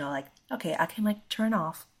just need to know like, okay, I can like turn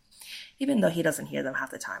off, even though he doesn't hear them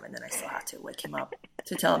half the time. And then I still have to wake him up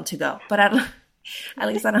to tell him to go. But at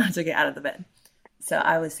least I don't have to get out of the bed. So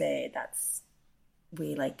I would say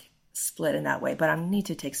we like split in that way, but I need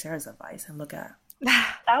to take Sarah's advice and look at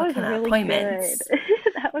that was really good.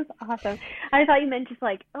 That was awesome. I thought you meant just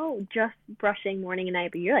like, just brushing morning and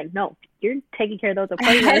night, but you're like, no, you're taking care of those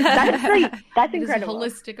appointments. That's incredible. It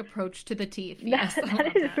is a holistic approach to the teeth. Yes,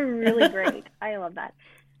 that is really great. I love that.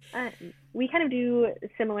 We kind of do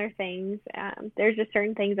similar things. There's just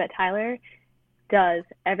certain things that Tyler does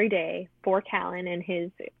every day for Callan and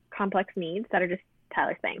his complex needs that are just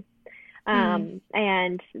Tyler's thing.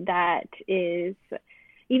 And that is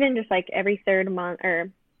even just like every third month,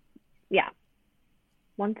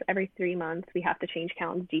 once every 3 months, we have to change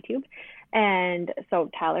Callan's G-tube. And so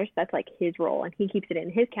Tyler's, that's like his role, and he keeps it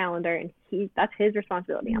in his calendar, and that's his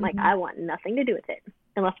responsibility. I'm like, I want nothing to do with it.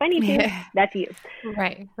 Unless I need to, that's you.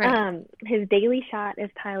 Right. His daily shot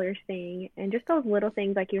is Tyler's thing. And just those little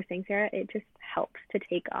things, like you were saying, Sarah, it just helps to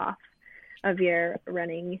take off of your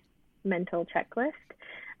running mental checklist.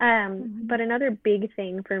 But another big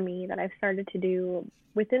thing for me that I've started to do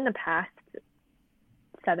within the past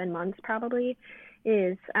 7 months probably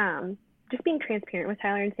is just being transparent with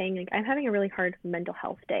Tyler and saying, like, I'm having a really hard mental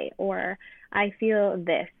health day, or I feel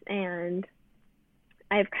this. And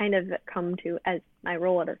I've kind of come to as my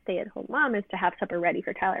role as a stay-at-home mom is to have supper ready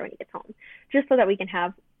for Tyler when he gets home, just so that we can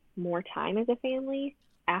have more time as a family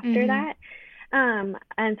after that.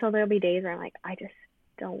 And so there'll be days where I'm like, I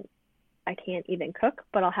can't even cook,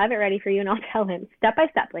 but I'll have it ready for you, and I'll tell him step by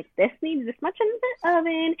step, like, this needs this much in the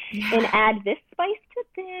oven, and add this spice to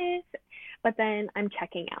this. But then I'm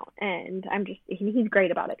checking out, and he's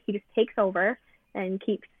great about it. He just takes over and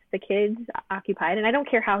keeps the kids occupied, and I don't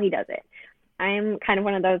care how he does it. I'm kind of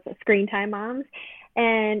one of those screen time moms,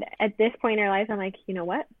 and at this point in our lives, I'm like, you know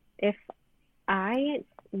what? If I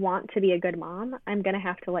want to be a good mom, I'm going to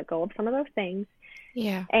have to let go of some of those things.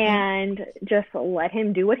 Yeah. And just let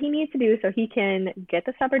him do what he needs to do so he can get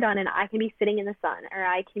the supper done, and I can be sitting in the sun, or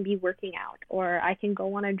I can be working out, or I can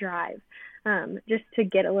go on a drive, just to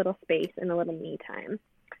get a little space and a little me time.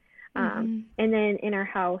 And then in our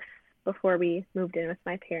house, before we moved in with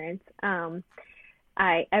my parents,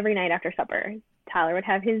 every night after supper, Tyler would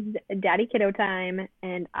have his daddy kiddo time,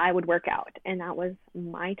 and I would work out, and that was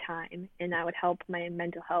my time, and that would help my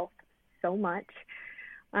mental health so much.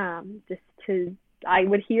 I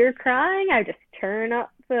would hear crying, I would just turn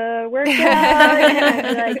up the workout, and I'd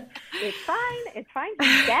be like, it's fine,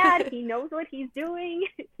 he's dad, he knows what he's doing,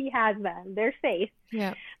 he has them, they're safe.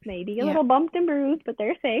 Yeah. Maybe a little bumped and bruised, but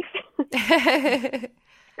they're safe.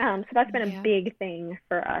 So that's been a big thing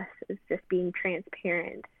for us, is just being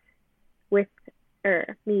transparent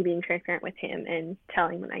me being transparent with him and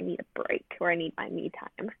telling when I need a break or I need my me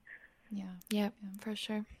time. Yeah, for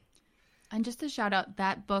sure. And just to shout out,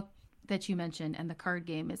 that book that you mentioned and the card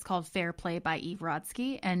game is called Fair Play by Eve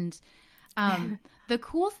Rodsky. And the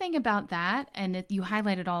cool thing about that, and you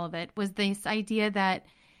highlighted all of it, was this idea that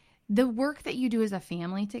the work that you do as a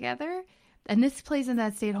family together, and this plays in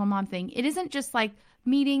that stay-at-home mom thing, it isn't just like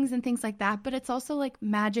meetings and things like that, but it's also like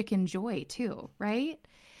magic and joy too, right?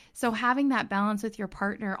 So having that balance with your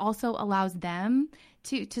partner also allows them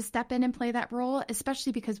to step in and play that role,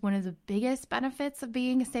 especially because one of the biggest benefits of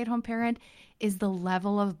being a stay-at-home parent is the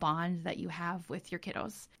level of bond that you have with your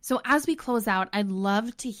kiddos. So as we close out, I'd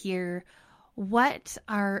love to hear what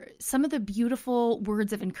are some of the beautiful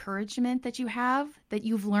words of encouragement that you have, that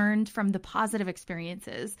you've learned from the positive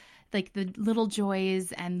experiences, like the little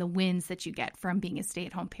joys and the wins that you get from being a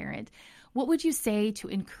stay-at-home parent. What would you say to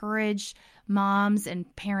encourage moms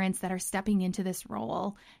and parents that are stepping into this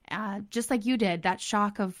role, just like you did, that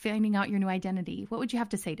shock of finding out your new identity? What would you have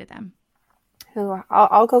to say to them?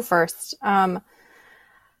 I'll go first. I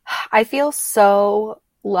feel so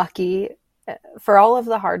lucky for all of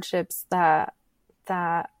the hardships that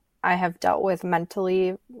I have dealt with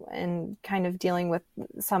mentally and kind of dealing with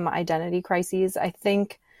some identity crises. I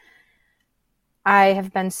think I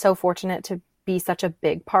have been so fortunate to be such a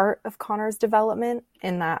big part of Connor's development,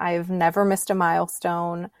 in that I've never missed a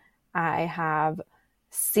milestone. I have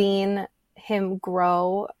seen him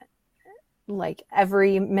grow like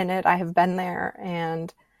every minute I have been there.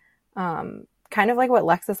 And kind of like what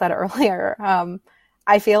Lexa said earlier,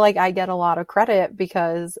 I feel like I get a lot of credit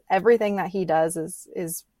because everything that he does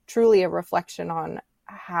is truly a reflection on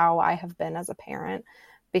how I have been as a parent,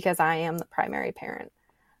 because I am the primary parent.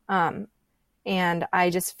 And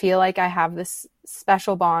I just feel like I have this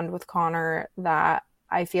special bond with Connor that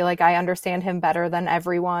I feel like I understand him better than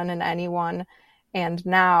everyone and anyone. And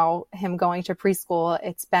now him going to preschool,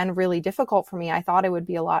 it's been really difficult for me. I thought it would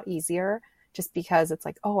be a lot easier just because it's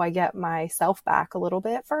like, oh, I get myself back a little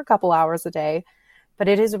bit for a couple hours a day. But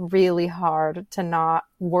it is really hard to not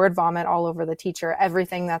word vomit all over the teacher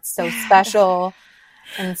everything that's so special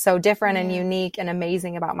and so different and unique and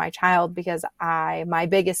amazing about my child, because my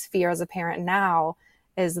biggest fear as a parent now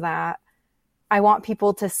is that I want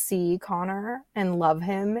people to see Connor and love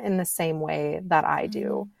him in the same way that I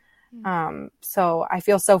do. So I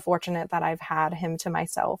feel so fortunate that I've had him to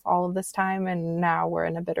myself all of this time. And now we're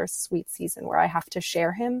in a bittersweet season where I have to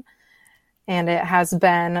share him. And it has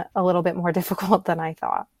been a little bit more difficult than I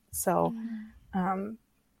thought. So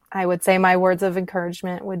I would say my words of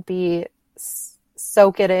encouragement would be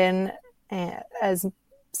soak it in,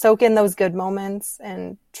 soak in those good moments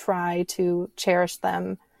and try to cherish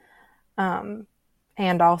them.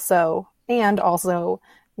 And also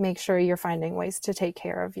make sure you're finding ways to take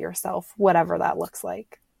care of yourself, whatever that looks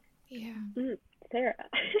like. Yeah. Sarah.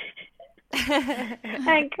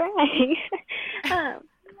 I'm crying.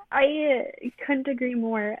 I couldn't agree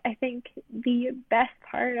more. I think the best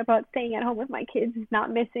part about staying at home with my kids is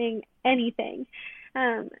not missing anything.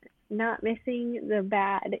 Not missing the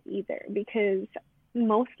bad either, because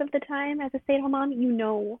most of the time as a stay-at-home mom, you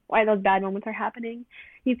know why those bad moments are happening.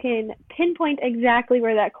 You can pinpoint exactly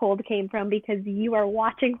where that cold came from because you are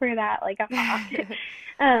watching for that like a hawk.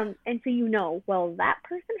 And so you know, well, that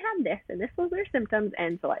person had this and this was their symptoms,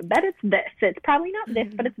 and so I bet it's this. It's probably not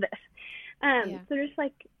this, but it's this. So just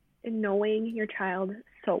like knowing your child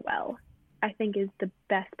so well, I think is the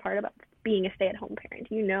best part about being a stay-at-home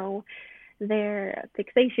parent. You know their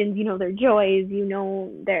fixations, you know their joys, you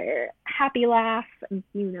know their happy laughs,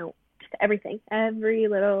 you know just everything, every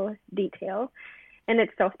little detail, and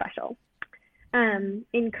it's so special.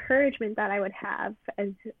 Encouragement that I would have as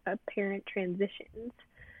a parent transitions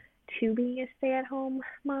to being a stay-at-home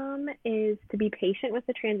mom is to be patient with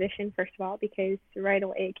the transition, first of all, because right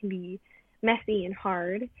away it can be messy and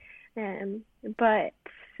hard, but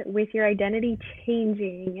with your identity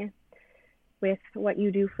changing with what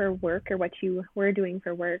you do for work or what you were doing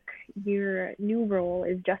for work, your new role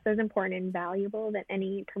is just as important and valuable than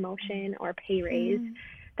any promotion or pay raise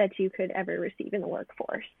that you could ever receive in the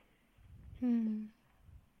workforce.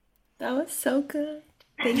 That was so good.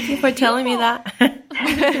 Thank you for telling me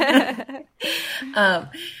that.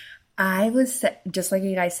 I was just like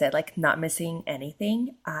you guys said, like not missing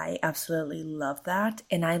anything. I absolutely love that.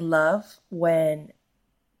 And I love when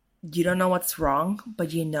you don't know what's wrong,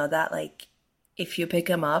 but you know that like if you pick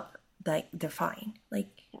him up, like they're fine. Like,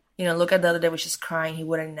 you know, look at the other day was just crying. He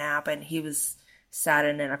wouldn't nap and he was sad.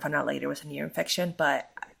 And then I found out later it was an ear infection, but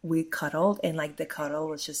we cuddled and like the cuddle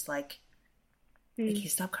was just like he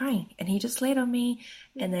stopped crying and he just laid on me.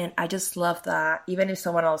 And then I just love that even if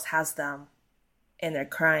someone else has them and they're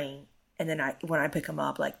crying, and then when I pick them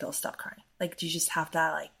up, like they'll stop crying. Like you just have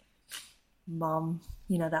that like mom,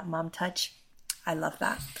 you know, that mom touch. I love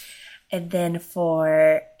that. And then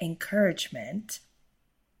for encouragement,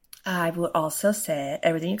 I would also say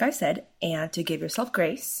everything you guys said, and to give yourself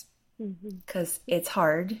grace because it's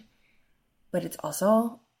hard, but it's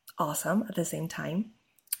also awesome at the same time,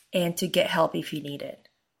 and to get help if you need it.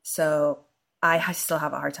 So I still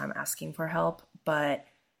have a hard time asking for help, but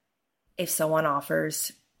if someone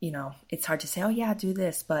offers, you know, it's hard to say, oh yeah, do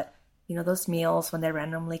this. But you know, those meals when they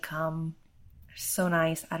randomly come are so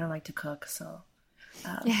nice. I don't like to cook, so.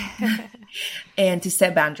 And to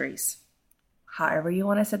set boundaries, however you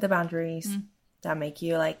want to set the boundaries that make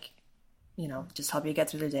you like, you know, just help you get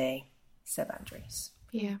through the day. Set boundaries.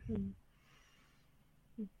 You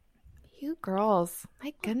girls,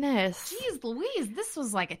 my goodness. Jeez Louise, this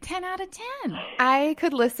was like a 10 out of 10. I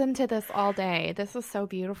could listen to this all day. This was so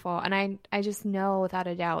beautiful. And I just know without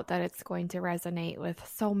a doubt that it's going to resonate with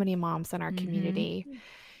so many moms in our community.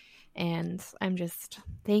 And I'm just,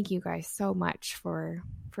 thank you guys so much for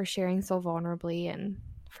sharing so vulnerably and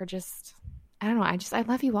for just, I don't know, I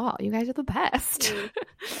love you all. You guys are the best.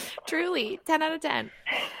 Truly, 10 out of 10.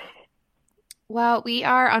 Well, we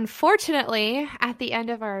are unfortunately at the end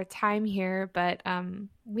of our time here, but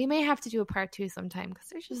we may have to do a part 2 sometime because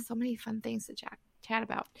there's just so many fun things to chat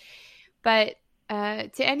about. But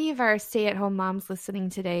to any of our stay-at-home moms listening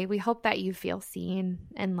today, we hope that you feel seen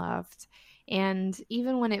and loved. And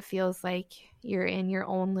even when it feels like you're in your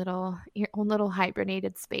own little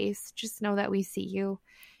hibernated space, just know that we see you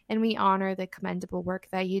and we honor the commendable work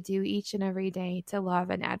that you do each and every day to love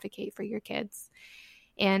and advocate for your kids.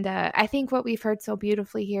 And I think what we've heard so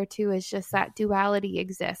beautifully here too is just that duality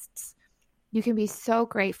exists. You can be so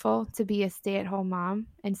grateful to be a stay-at-home mom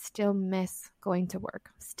and still miss going to work,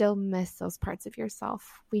 still miss those parts of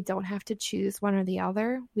yourself. We don't have to choose one or the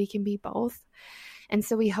other. We can be both. And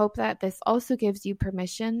so we hope that this also gives you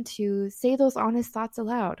permission to say those honest thoughts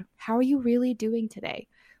aloud. How are you really doing today?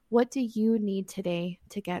 What do you need today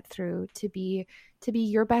to get through to be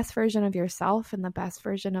your best version of yourself and the best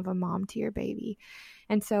version of a mom to your baby?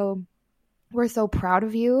 And so we're so proud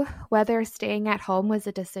of you, whether staying at home was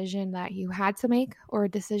a decision that you had to make or a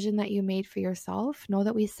decision that you made for yourself. Know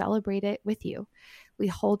that we celebrate it with you. We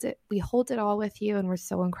hold it all with you, and we're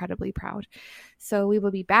so incredibly proud. So we will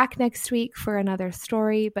be back next week for another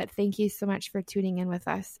story, but thank you so much for tuning in with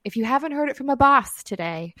us. If you haven't heard it from a boss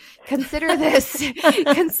today, consider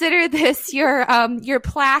this your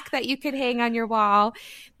plaque that you can hang on your wall.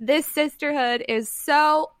 This sisterhood is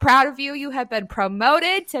so proud of you. You have been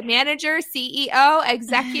promoted to manager, CEO,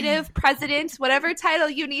 executive, president, whatever title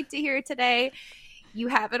you need to hear today. You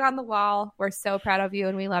have it on the wall. We're so proud of you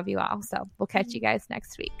and we love you all. So we'll catch you guys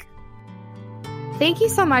next week. Thank you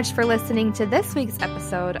so much for listening to this week's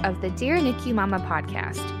episode of the Dear NICU Mama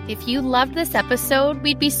podcast. If you loved this episode,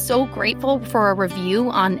 we'd be so grateful for a review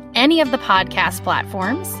on any of the podcast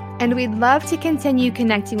platforms. And we'd love to continue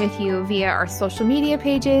connecting with you via our social media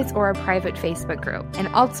pages or a private Facebook group. And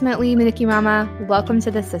ultimately, NICU Mama, welcome to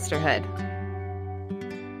the sisterhood.